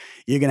departments,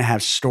 you're going to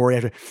have story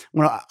after.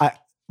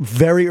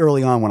 very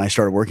early on when I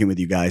started working with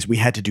you guys, we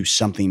had to do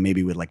something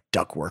maybe with like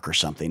ductwork or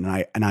something.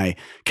 And I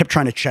kept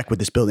trying to check with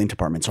this building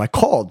department. So I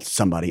called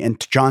somebody, and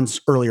to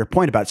John's earlier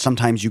point about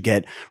sometimes you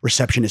get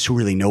receptionists who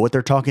really know what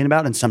they're talking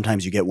about, and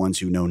sometimes you get ones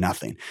who know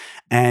nothing.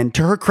 And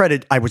to her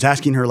credit, I was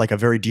asking her like a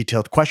very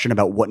detailed question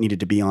about what needed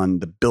to be on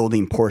the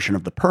building portion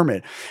of the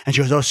permit. And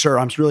she goes, "Oh, sir,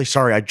 I'm really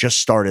sorry. I just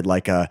started,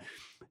 like,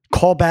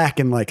 call back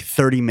in like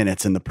 30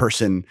 minutes and the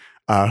person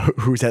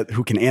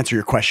who can answer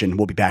your question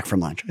will be back from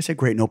lunch." I said,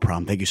 "Great, no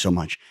problem. Thank you so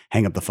much."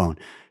 Hang up the phone.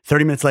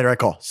 30 minutes later, I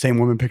call. Same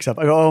woman picks up.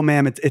 I go, "Oh,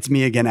 ma'am, it's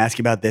me again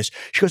asking about this."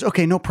 She goes,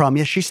 "Okay, no problem.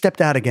 Yes, she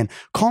stepped out again.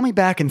 Call me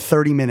back in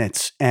 30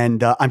 minutes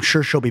and I'm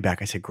sure she'll be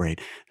back." I said,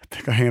 "Great."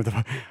 I hang up the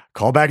phone.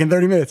 Call back in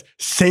 30 minutes.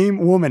 Same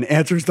woman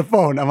answers the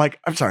phone. I'm like,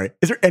 "I'm sorry.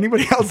 Is there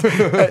anybody else?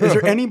 Is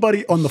there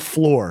anybody on the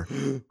floor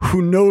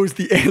who knows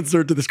the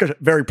answer to this question?"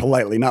 Very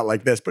politely, not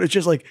like this, but it's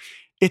just like,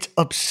 it's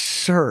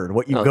absurd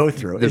what you go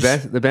through.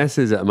 The best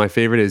is, my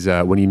favorite is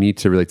when you need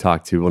to really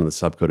talk to one of the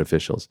subcode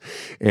officials,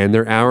 and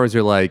their hours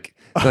are like,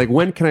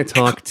 when can I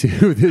talk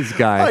to this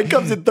guy? It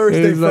comes in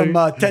Thursday from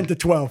 10 to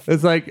 12.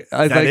 It's like,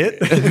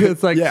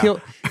 It's like yeah.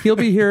 he'll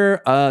be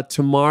here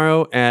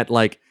tomorrow at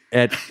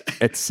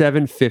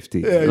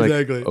 7:50. Yeah,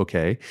 exactly.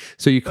 Okay.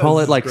 So you call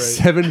it like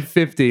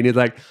 7:50 and he's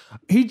like,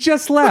 he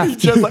just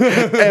left. They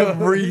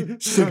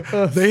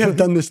have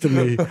done this to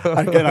me.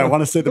 Again, I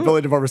want to say the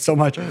building department so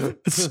much.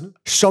 It's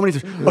so many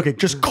times. Okay,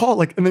 just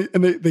call and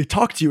they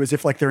talk to you as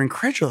if like they're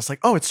incredulous.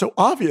 Like, "Oh, it's so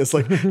obvious.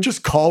 Like,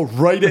 just call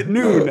right at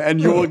noon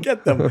and you will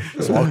get them."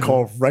 So I'll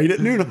call right at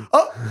noon.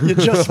 "Oh, you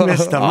just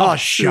missed them. Oh,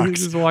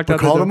 shucks. But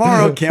call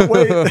tomorrow. Can't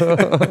wait."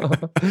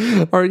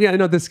 Or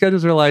the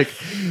schedules are like,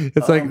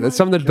 it's like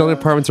some of the building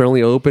departments are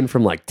only open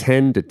from like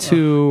 10 to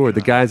 2, or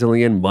the guy's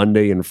only in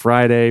Monday and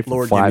Friday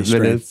for 5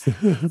 minutes.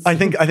 I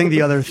think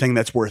the other thing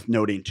that's worth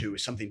noting too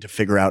is something to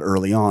figure out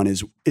early on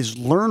is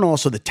learn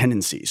also the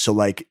tendencies. So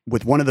like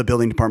with one of the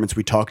building departments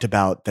we talked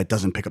about that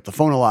doesn't pick up the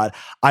phone a lot,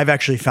 I've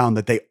actually found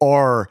that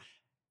they're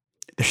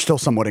still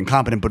somewhat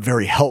incompetent, but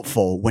very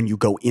helpful when you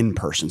go in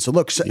person. So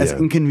look, as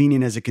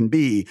inconvenient as it can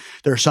be,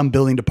 there are some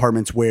building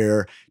departments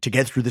where to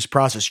get through this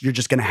process, you're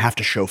just going to have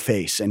to show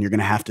face and you're going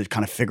to have to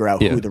kind of figure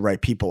out who the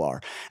right people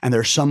are. And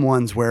there are some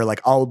ones where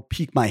like I'll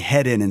peek my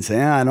head in and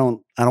say, I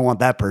don't want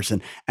that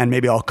person, and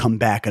maybe I'll come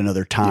back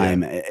another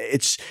time. Yeah.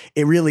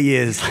 It really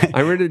is like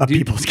a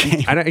people's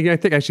game. I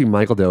think actually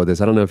Michael dealt with this.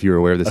 I don't know if you were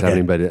aware of this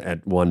happening, but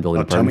at one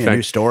building department. Tell me a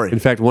new story. In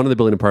fact, one of the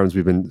building departments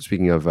we've been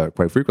speaking of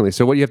quite frequently.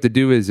 So what you have to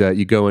do is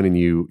you go in and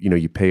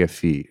you pay a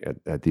fee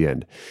at the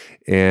end,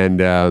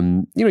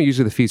 and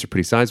usually the fees are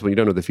pretty sizable. You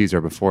don't know what the fees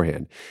are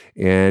beforehand,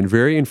 and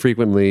very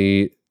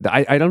infrequently.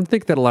 I don't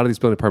think that a lot of these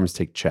building departments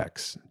take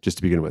checks, just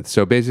to begin with.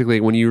 So basically,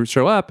 when you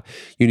show up,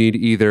 you need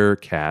either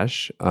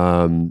cash,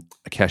 a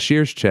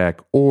cashier's check,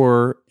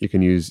 or you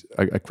can use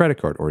a credit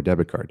card or a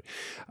debit card.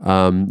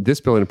 This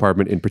building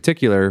department in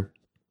particular,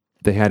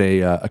 they had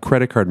a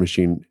credit card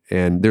machine,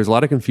 and there's a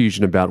lot of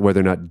confusion about whether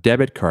or not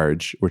debit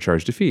cards were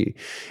charged a fee.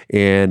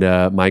 And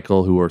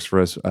Michael, who works for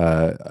us,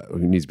 who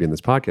needs to be in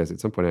this podcast at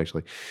some point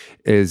actually,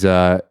 is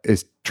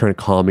trying to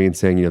call me and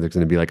saying, there's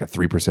going to be like a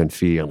 3%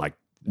 fee on like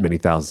many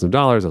thousands of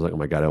dollars. I was like, "Oh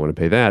my God, I don't want to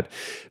pay that."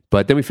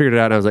 But then we figured it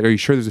out, and I was like, "Are you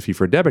sure there's a fee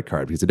for a debit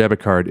card?" Because a debit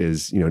card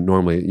is,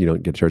 normally you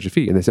don't get charged a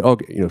fee. And they said,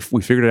 "Okay,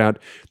 we figured it out.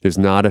 There's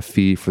not a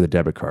fee for the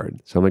debit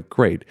card." So I'm like,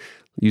 "Great,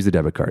 use the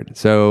debit card."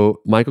 So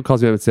Michael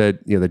calls me up and said,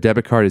 "The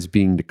debit card is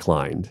being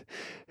declined."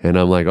 And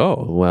I'm like,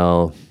 "Oh,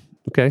 well,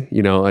 okay.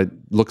 It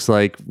looks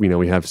like,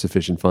 we have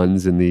sufficient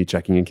funds in the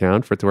checking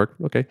account for it to work."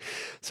 Okay.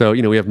 So,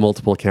 we have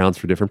multiple accounts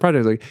for different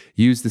projects. Like,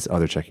 use this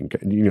other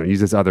use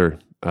this other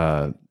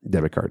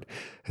debit card.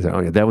 I said,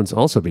 "Oh, yeah, that one's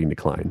also being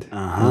declined."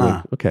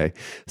 Like, okay.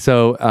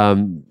 So,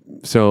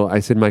 so I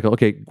said, "Michael,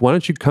 okay, why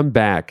don't you come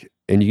back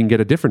and you can get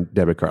a different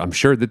debit card. I'm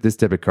sure that this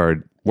debit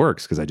card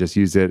works because I just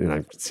used it and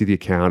I see the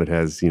account. It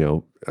has,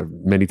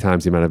 many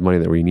times the amount of money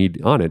that we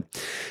need on it."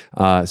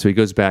 So he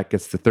goes back,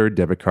 gets the third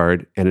debit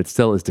card, and it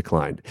still is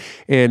declined.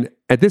 And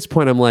at this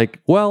point, I'm like,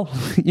 well,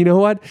 you know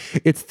what?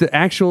 It's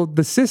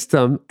the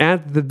system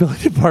at the building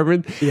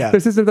department. Yeah.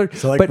 The system.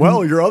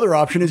 So your other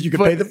option is you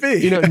could pay the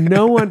fee.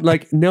 No one,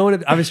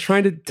 I was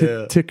trying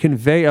to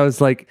convey, I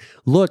was like,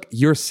 look,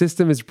 your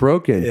system is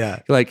broken. Yeah.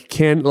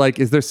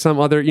 Is there some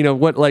other,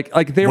 what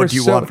they were what do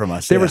you want from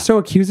us? They were so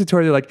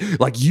accusatory. They're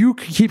like you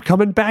keep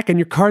coming back and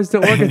your cards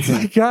don't work. It's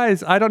like,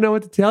 guys, I don't know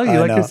what to tell you.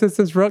 Your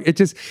system's broke.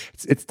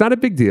 It's not a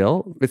big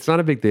deal. It's not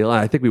a big deal.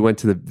 I think we went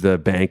to the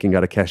bank and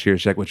got a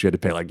cashier's check, which you had to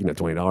pay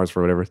 $20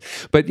 for whatever.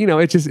 But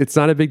it's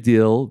not a big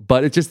deal.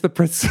 But it's just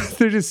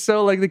they're just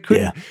so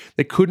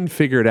they couldn't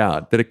figure it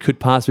out that it could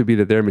possibly be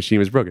that their machine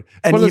was broken.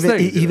 And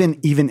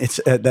even it's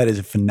that is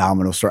a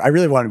phenomenal story. I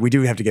really we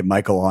do have to get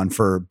Michael on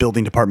for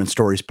Building Department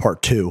Stories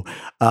Part 2.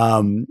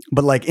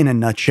 But in a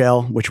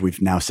nutshell, which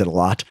we've now said a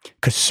lot,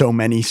 because so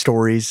many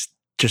stories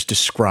just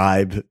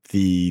describe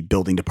the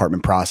building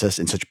department process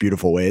in such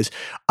beautiful ways.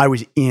 I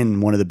was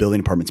in one of the building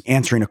departments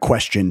answering a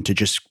question to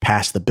just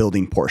pass the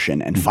building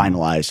portion and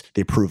finalize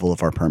the approval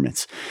of our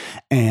permits.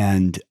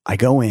 And I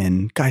go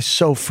in, guy's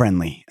so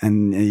friendly,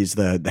 and he's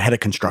the head of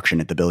construction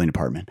at the building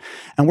department.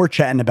 And we're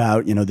chatting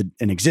about,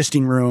 an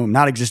existing room,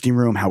 not existing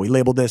room, how we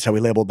labeled this, how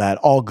we labeled that,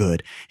 all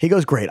good. He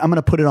goes, great, I'm going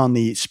to put it on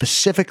the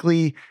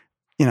specifically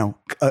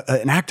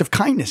an act of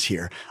kindness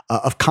here,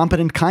 of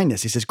competent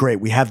kindness. He says, great,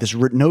 we have this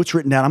notes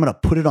written down. I'm going to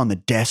put it on the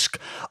desk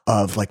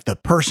of like the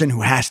person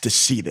who has to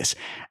see this.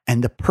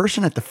 And the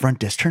person at the front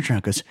desk turns around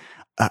and goes,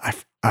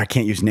 I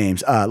can't use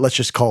names. Let's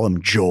just call him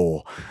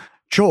Joel.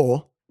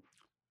 Joel,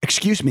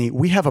 excuse me,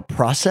 we have a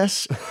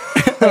process.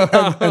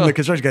 and the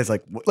construction guy's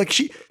like,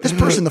 this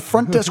person, the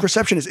front desk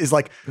receptionist is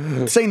like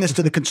saying this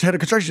to the head of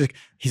construction.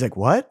 He's like,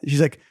 what? He's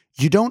like,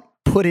 you don't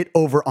put it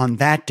over on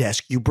that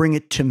desk. You bring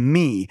it to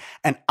me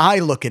and I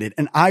look at it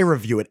and I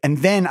review it. And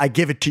then I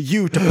give it to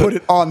you to put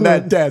it on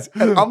that desk.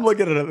 And I'm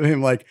looking at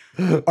him like,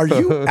 are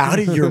you out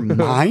of your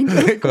mind?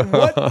 Like,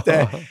 what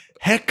the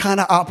heck kind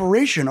of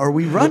operation are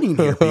we running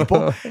here,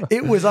 people?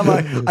 It was, I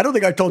don't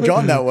think I told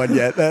John that one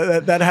yet.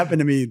 That happened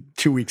to me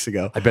 2 weeks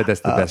ago. I bet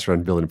that's the best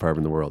run building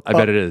department in the world. I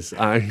bet it is.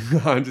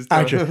 I'm just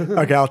actually,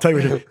 okay, I'll tell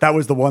you, that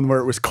was the one where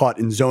it was caught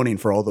in zoning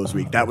for all those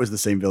weeks. That was the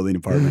same building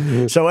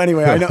department. So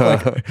anyway, I know,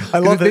 I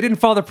love they didn't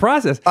follow the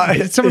process.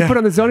 Someone put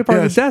on the zoning part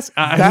of the desk.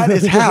 That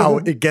is how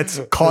it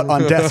gets caught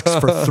on desks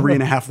for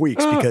 3.5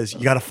 weeks, because you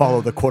got to follow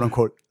the quote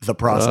unquote the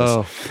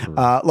process.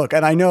 Look,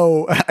 and I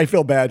know I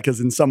feel bad because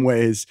in some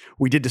ways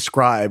we did describe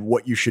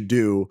what you should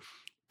do,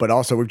 but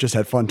also we've just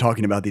had fun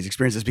talking about these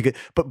experiences.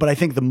 But I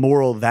think the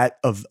moral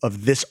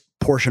of this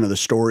portion of the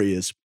story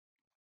is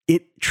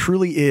it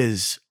truly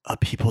is a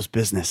people's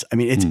business. I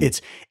mean,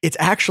 it's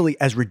actually,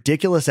 as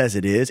ridiculous as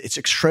it is, it's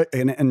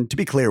and to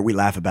be clear, we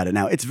laugh about it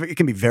now. It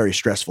can be very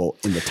stressful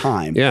in the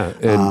time. Yeah.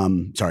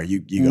 Sorry, you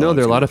go. No,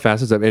 there are a lot of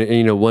facets of it.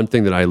 And one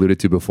thing that I alluded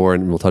to before,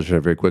 and we'll touch on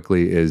it very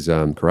quickly, is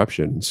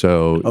corruption.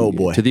 So, oh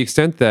boy, to the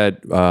extent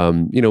that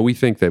we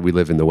think that we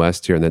live in the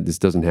West here and that this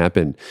doesn't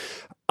happen,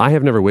 I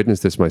have never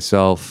witnessed this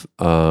myself.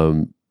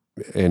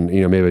 And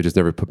maybe I just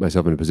never put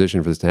myself in a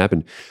position for this to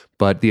happen.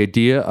 But the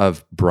idea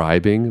of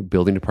bribing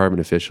building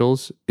department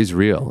officials is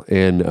real,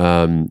 and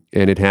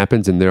it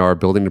happens. And there are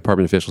building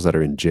department officials that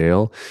are in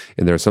jail,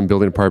 and there are some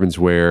building departments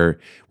where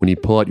when you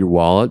pull out your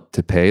wallet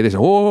to pay, they say,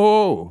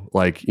 "Oh,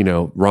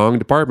 wrong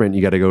department.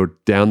 You got to go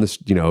down this,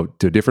 to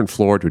a different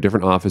floor, to a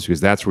different office, because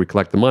that's where we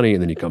collect the money."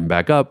 And then you come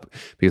back up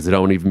because they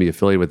don't even be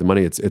affiliated with the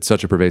money. It's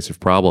such a pervasive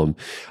problem.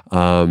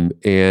 And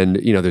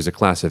there's a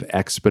class of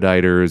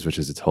expediters, which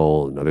is its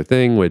whole another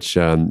thing, which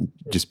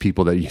just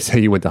people that you say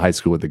you went to high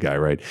school with the guy,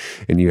 right?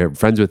 And you have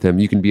friends with him.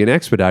 You can be an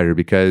expediter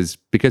because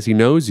he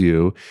knows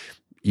you.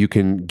 You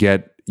can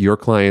get your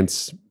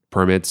clients'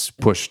 permits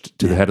pushed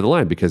to the head of the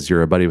line because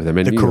you're a buddy with him.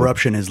 And the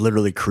corruption has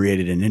literally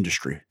created an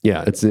industry.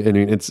 Yeah,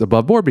 it's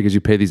above board because you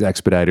pay these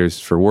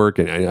expediters for work,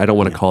 and I don't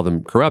want to call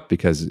them corrupt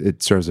because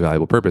it serves a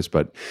valuable purpose,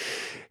 but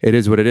it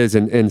is what it is.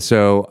 And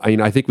so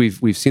I think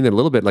we've seen that a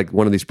little bit, like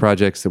one of these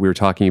projects that we were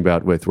talking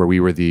about where we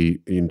were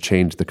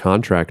changed the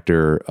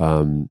contractor.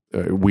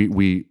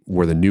 We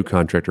were the new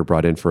contractor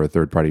brought in for a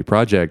third party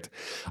project.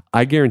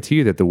 I guarantee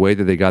you that the way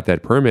that they got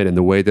that permit and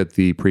the way that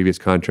the previous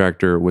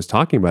contractor was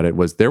talking about it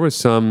was there was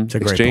some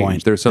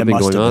exchange. There was something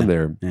going on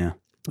there. Yeah.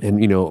 And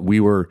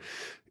we were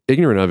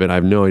ignorant of it. I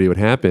have no idea what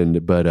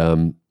happened, but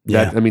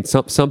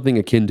something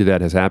akin to that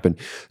has happened.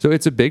 So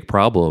it's a big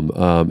problem,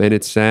 and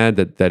it's sad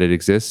that it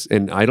exists.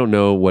 And I don't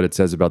know what it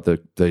says about the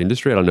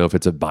industry. I don't know if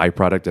it's a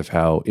byproduct of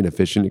how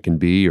inefficient it can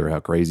be or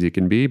how crazy it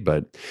can be.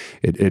 But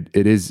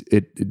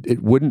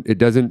it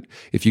doesn't.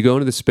 If you go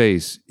into the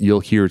space,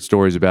 you'll hear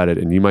stories about it,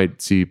 and you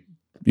might see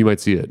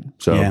it.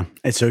 So yeah,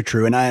 it's so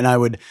true. And I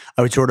would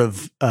sort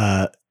of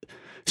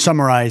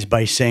summarize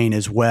by saying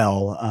as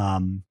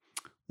well.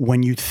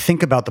 When you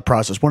think about the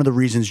process, one of the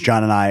reasons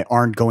John and I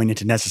aren't going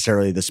into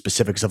necessarily the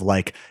specifics of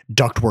like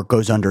ductwork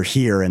goes under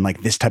here and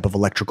like this type of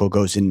electrical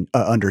goes in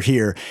under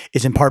here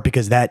is in part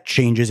because that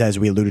changes, as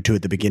we alluded to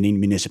at the beginning,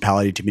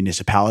 municipality to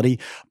municipality.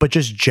 But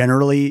just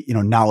generally,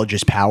 knowledge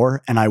is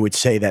power. And I would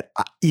say that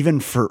even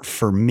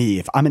for me,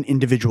 if I'm an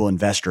individual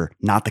investor,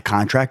 not the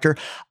contractor,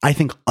 I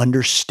think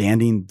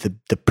understanding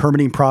the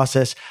permitting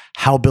process,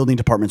 how building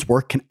departments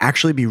work can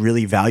actually be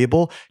really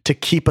valuable to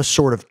keep a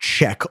sort of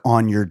check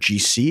on your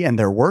GC and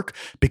their work,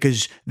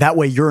 because that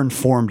way you're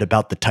informed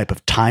about the type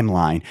of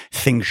timeline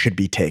things should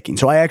be taking.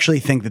 So I actually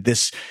think that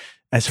this,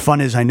 as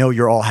fun as I know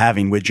you're all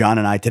having with John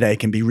and I today,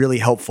 can be really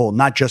helpful,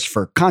 not just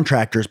for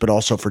contractors, but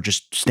also for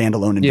just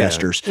standalone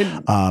investors.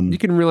 You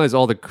can realize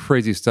all the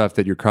crazy stuff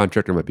that your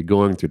contractor might be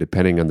going through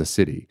depending on the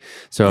city.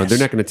 So they're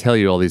not going to tell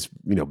you all these,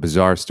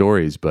 bizarre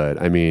stories,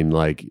 but I mean,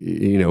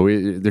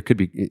 there could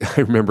be,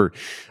 I remember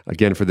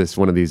again for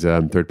one of these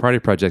third party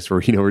projects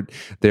where, we're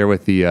there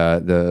with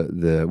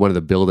the one of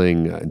the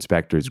building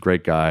inspectors,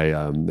 great guy,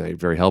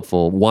 very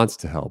helpful, wants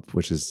to help,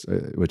 which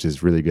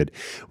is really good.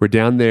 We're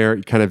down there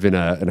kind of in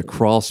a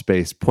crawl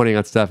space, pointing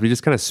out stuff. We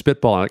just kind of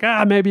spitball, like,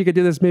 maybe you could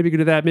do this, maybe you could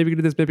do that, maybe you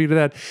could do this, maybe you could do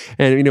that.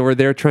 And, you know, we're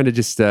there trying to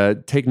just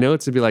take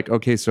notes and be like,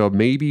 okay, so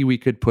maybe we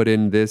could put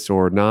in this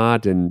or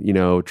not, and, you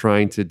know,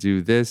 trying to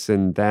do this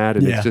and that.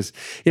 And it's just,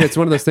 you know, it's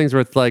one of those things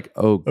where it's like,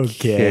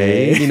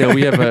 okay. You know,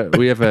 we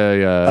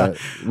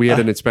had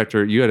an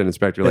inspector, you had an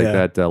inspector like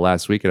that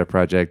last week at a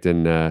project,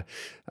 and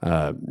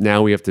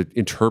now we have to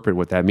interpret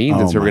what that means.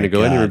 And so we're going to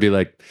go in here and be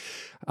like,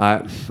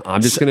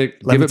 I'm just going to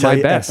give it my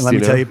best. Let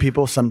me tell you,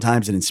 people,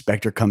 sometimes an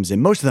inspector comes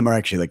in. Most of them are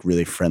actually like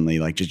really friendly,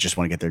 like just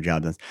want to get their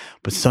job done.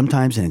 But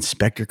sometimes an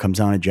inspector comes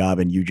on a job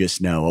and you just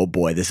know, oh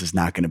boy, this is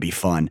not going to be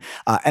fun.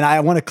 And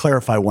I want to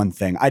clarify one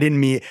thing. I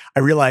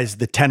realize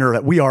the tenor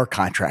that we are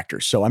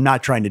contractors. So I'm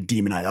not trying to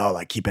demonize,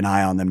 like keep an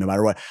eye on them no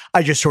matter what.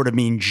 I just sort of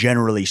mean,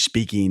 generally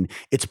speaking,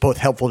 it's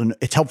helpful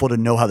to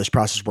know how this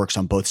process works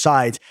on both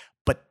sides.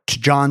 But to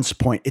John's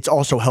point, it's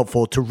also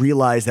helpful to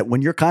realize that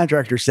when your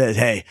contractor says,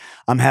 hey,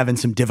 I'm having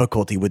some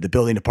difficulty with the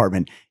building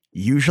department,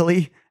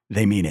 usually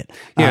they mean it.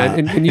 Yeah,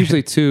 and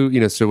usually too, you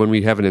know, so when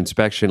we have an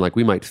inspection, like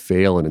we might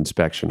fail an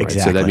inspection, right?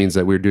 Exactly. So that means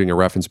that we're doing a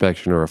rough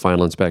inspection or a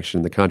final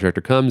inspection. The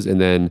contractor comes and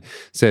then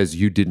says,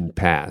 you didn't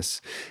pass.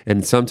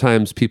 And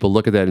sometimes people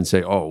look at that and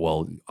say, oh,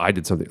 well, I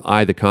did something.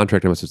 The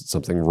contractor must have did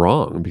something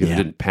wrong because I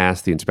didn't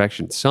pass the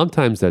inspection.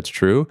 Sometimes that's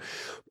true,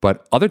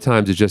 but other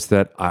times it's just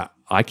that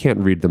I can't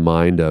read the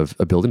mind of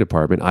a building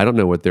department. I don't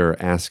know what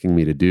they're asking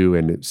me to do.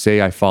 And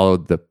say I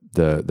followed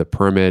the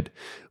permit,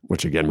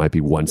 which again might be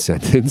one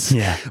sentence.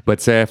 Yeah. But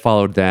say I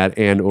followed that,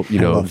 and you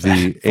know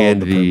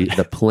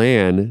the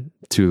plan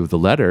to the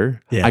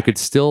letter, I could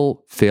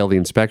still fail the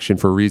inspection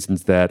for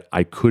reasons that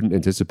I couldn't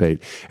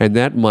anticipate, and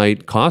that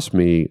might cost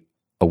me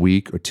a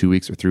week or 2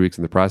 weeks or 3 weeks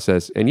in the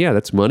process. And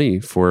that's money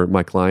for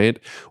my client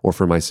or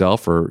for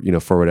myself or, you know,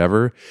 for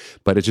whatever,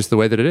 but it's just the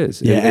way that it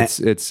is. Yeah.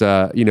 It's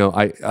you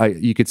know,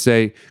 you could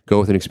say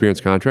go with an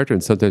experienced contractor,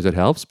 and sometimes it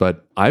helps,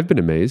 but I've been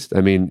amazed. I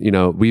mean, you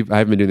know, I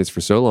haven't been doing this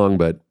for so long,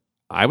 but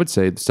I would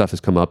say stuff has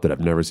come up that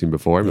I've never seen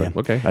before. I'm like,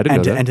 okay, I didn't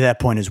know that. And to that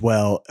point as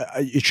well,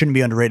 it shouldn't be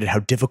underrated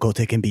how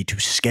difficult it can be to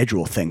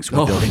schedule things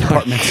with building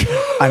departments.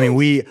 I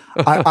mean,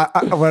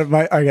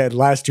 I got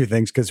last two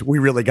things because we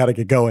really got to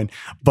get going.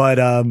 But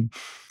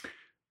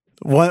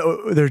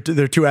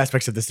there are two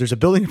aspects of this. There's a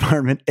building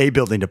department.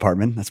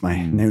 That's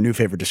my new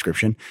favorite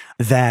description.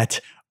 That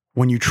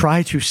when you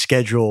try to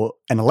schedule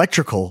an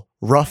electrical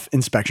rough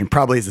inspection,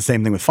 probably is the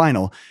same thing with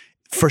final.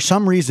 For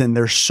some reason,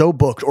 they're so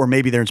booked, or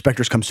maybe their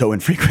inspectors come so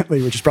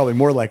infrequently, which is probably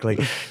more likely,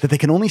 that they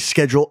can only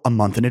schedule a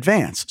month in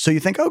advance. So you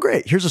think, oh,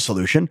 great, here's a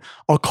solution.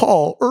 I'll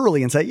call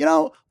early and say, you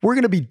know, we're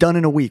going to be done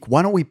in a week.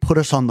 Why don't we put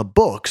us on the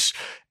books?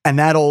 And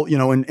that'll, you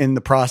know, in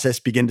the process,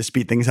 begin to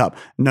speed things up.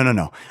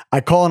 No. I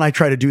call and I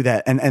try to do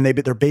that. And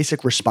their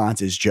basic response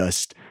is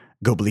just,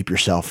 go bleep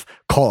yourself,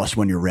 call us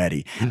when you're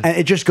ready. And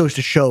it just goes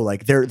to show,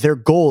 like, their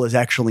goal is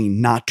actually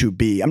not to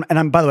be,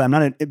 by the way, I'm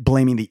not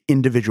blaming the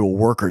individual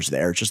workers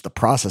there. It's just the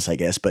process, I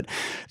guess. But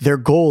their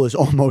goal is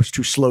almost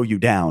to slow you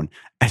down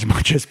as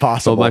much as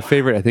possible. Well, my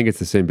favorite, I think it's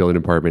the same building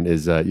department,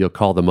 is you'll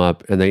call them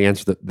up and they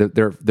answer,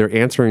 they're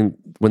answering,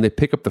 when they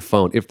pick up the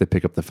phone, if they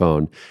pick up the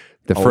phone,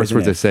 the first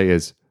words they say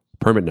is,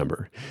 permit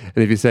number.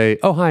 And if you say,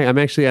 oh, hi, I'm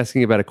actually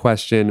asking about a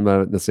question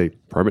about, let's say,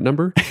 permit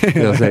number. And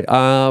they'll say,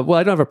 well,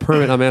 I don't have a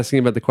permit. I'm asking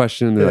about the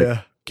question. And they're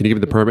like, can you give me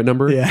the permit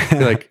number? Yeah.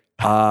 You're like,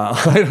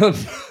 I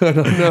don't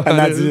know.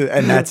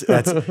 And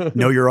that's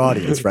know your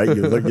audience, right?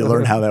 You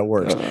learn how that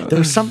works. There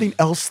was something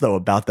else though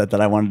about that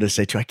I wanted to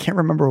say too. I can't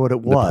remember what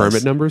it was. The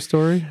permit number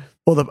story?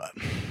 Well,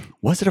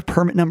 was it a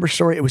permit number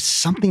story? It was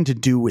something to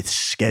do with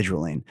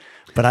scheduling.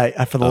 But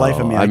I for the life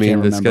of me, I can't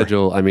remember. The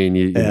schedule,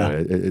 you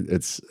know,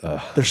 it's...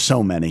 There's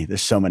so many.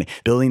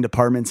 Building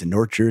departments in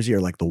North Jersey are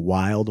like the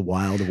wild,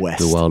 wild west.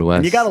 The Wild West.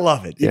 And you got to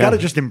love it. You got to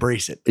just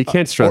embrace it. You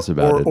can't stress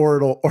about it. Or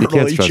it'll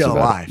eat you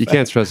alive. You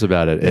can't stress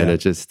about it. And it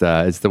just,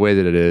 it's the way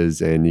that it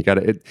is. And you got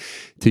to,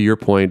 to your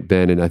point,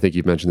 Ben, and I think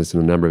you've mentioned this in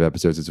a number of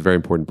episodes, it's a very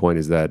important point,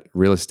 is that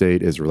real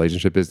estate is a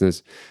relationship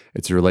business.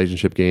 It's a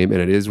relationship game.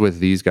 And it is with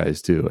these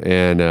guys too.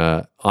 And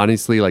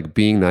honestly, like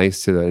being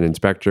nice to an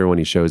inspector when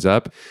he shows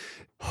up,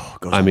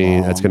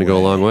 that's going to go a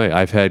long way.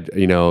 I've had,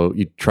 you know,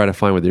 you try to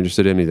find what they're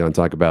interested in. You don't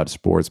talk about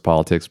sports,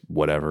 politics,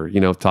 whatever,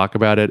 you know, talk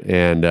about it.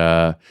 And,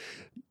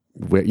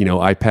 you know,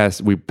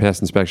 we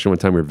passed inspection one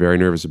time. We were very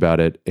nervous about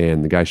it.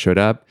 And the guy showed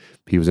up.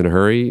 He was in a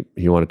hurry.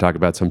 He wanted to talk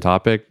about some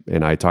topic.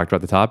 And I talked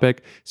about the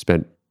topic,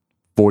 spent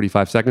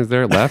 45 seconds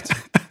there, left.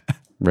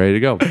 Ready to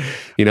go.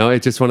 You know,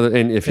 it's just one of the,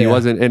 and if he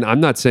wasn't, and I'm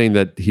not saying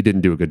that he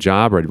didn't do a good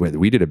job or whether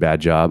we did a bad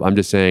job. I'm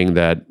just saying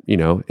that, you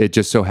know, it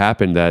just so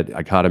happened that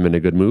I caught him in a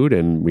good mood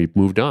and we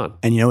moved on.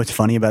 And you know what's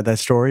funny about that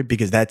story?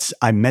 Because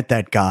I met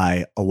that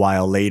guy a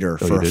while later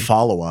for a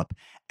follow-up.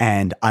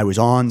 And I was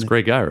on... He's a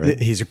great guy, right?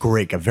 He's a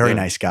great guy, very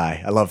nice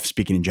guy. I love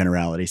speaking in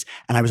generalities.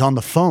 And I was on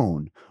the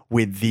phone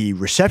with the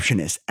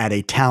receptionist at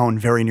a town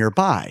very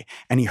nearby.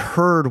 And he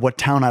heard what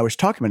town I was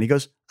talking about. He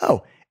goes,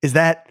 oh, is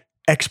that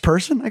X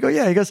person? I go,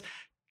 yeah. He goes,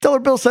 Tell her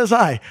Bill says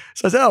hi.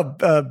 Says,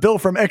 Bill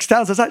from X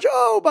Town says hi.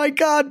 Oh my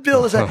God,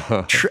 Bill is you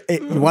want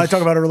to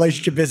talk about a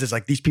relationship business?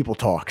 Like these people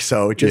talk.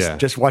 So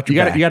just watch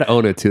your back. You got to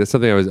own it too. That's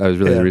something I was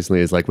really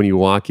recently is like when you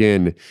walk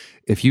in,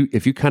 if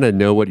you kind of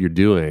know what you're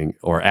doing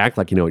or act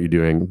like you know what you're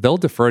doing, they'll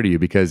defer to you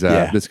because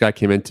this guy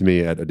came in to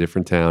me at a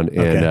different town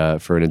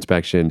and for an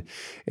inspection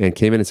and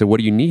came in and said, "What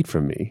do you need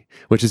from me?"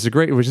 Which is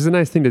a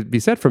nice thing to be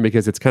said from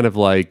because it's kind of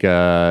like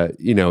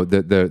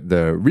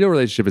the real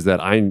relationship is that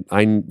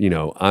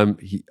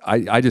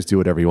I just do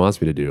whatever he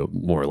wants me to do,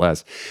 more or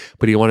less.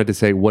 But he wanted to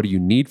say, "What do you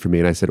need from me?"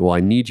 And I said, "Well,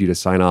 I need you to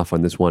sign off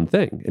on this one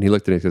thing." And he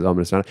looked at it and says, "I'm going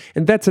to sign off."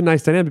 And that's a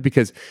nice dynamic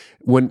because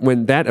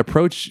when that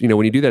approach,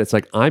 when you do that, it's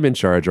like I'm in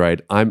charge, right?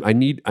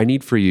 I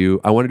need for you.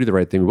 I want to do the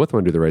right thing. We both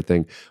want to do the right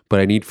thing, but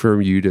I need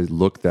for you to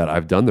look that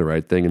I've done the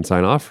right thing and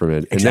sign off from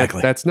it. And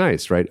exactly. That's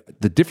nice, right?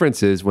 The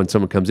difference is when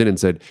someone comes in and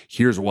said,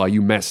 "Here's why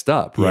you messed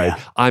up," right? Yeah.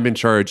 I'm in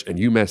charge and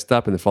you messed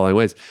up in the following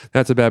ways.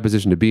 That's a bad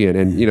position to be in.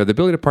 And the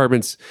building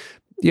departments,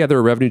 yeah, they're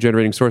a revenue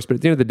generating source, but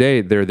at the end of the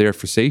day, they're there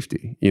for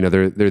safety.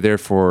 They're there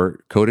for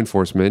code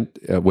enforcement,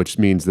 which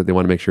means that they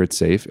want to make sure it's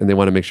safe and they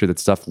want to make sure that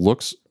stuff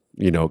looks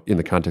in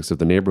the context of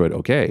the neighborhood,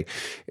 okay,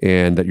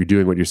 and that you're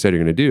doing what you said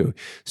you're going to do.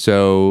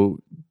 So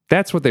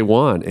that's what they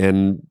want,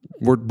 and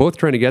we're both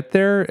trying to get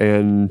there,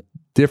 and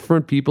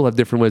different people have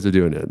different ways of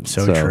doing it.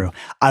 So true.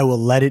 I will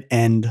let it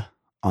end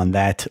on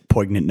that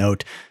poignant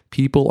note.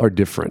 People are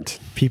different.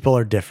 People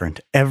are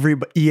different.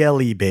 Everybody,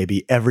 ELE,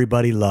 baby.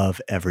 Everybody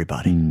love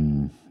everybody.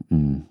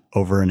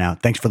 Over and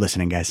out. Thanks for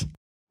listening, guys.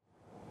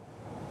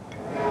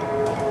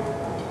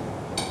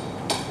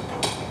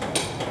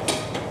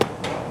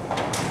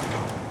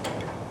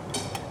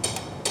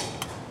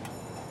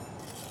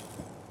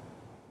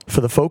 For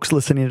the folks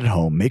listening at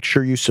home, make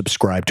sure you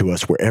subscribe to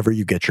us wherever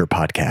you get your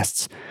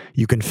podcasts.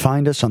 You can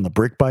find us on the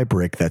Brick by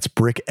Brick, that's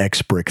Brick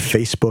X Brick,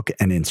 Facebook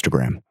and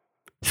Instagram.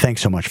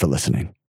 Thanks so much for listening.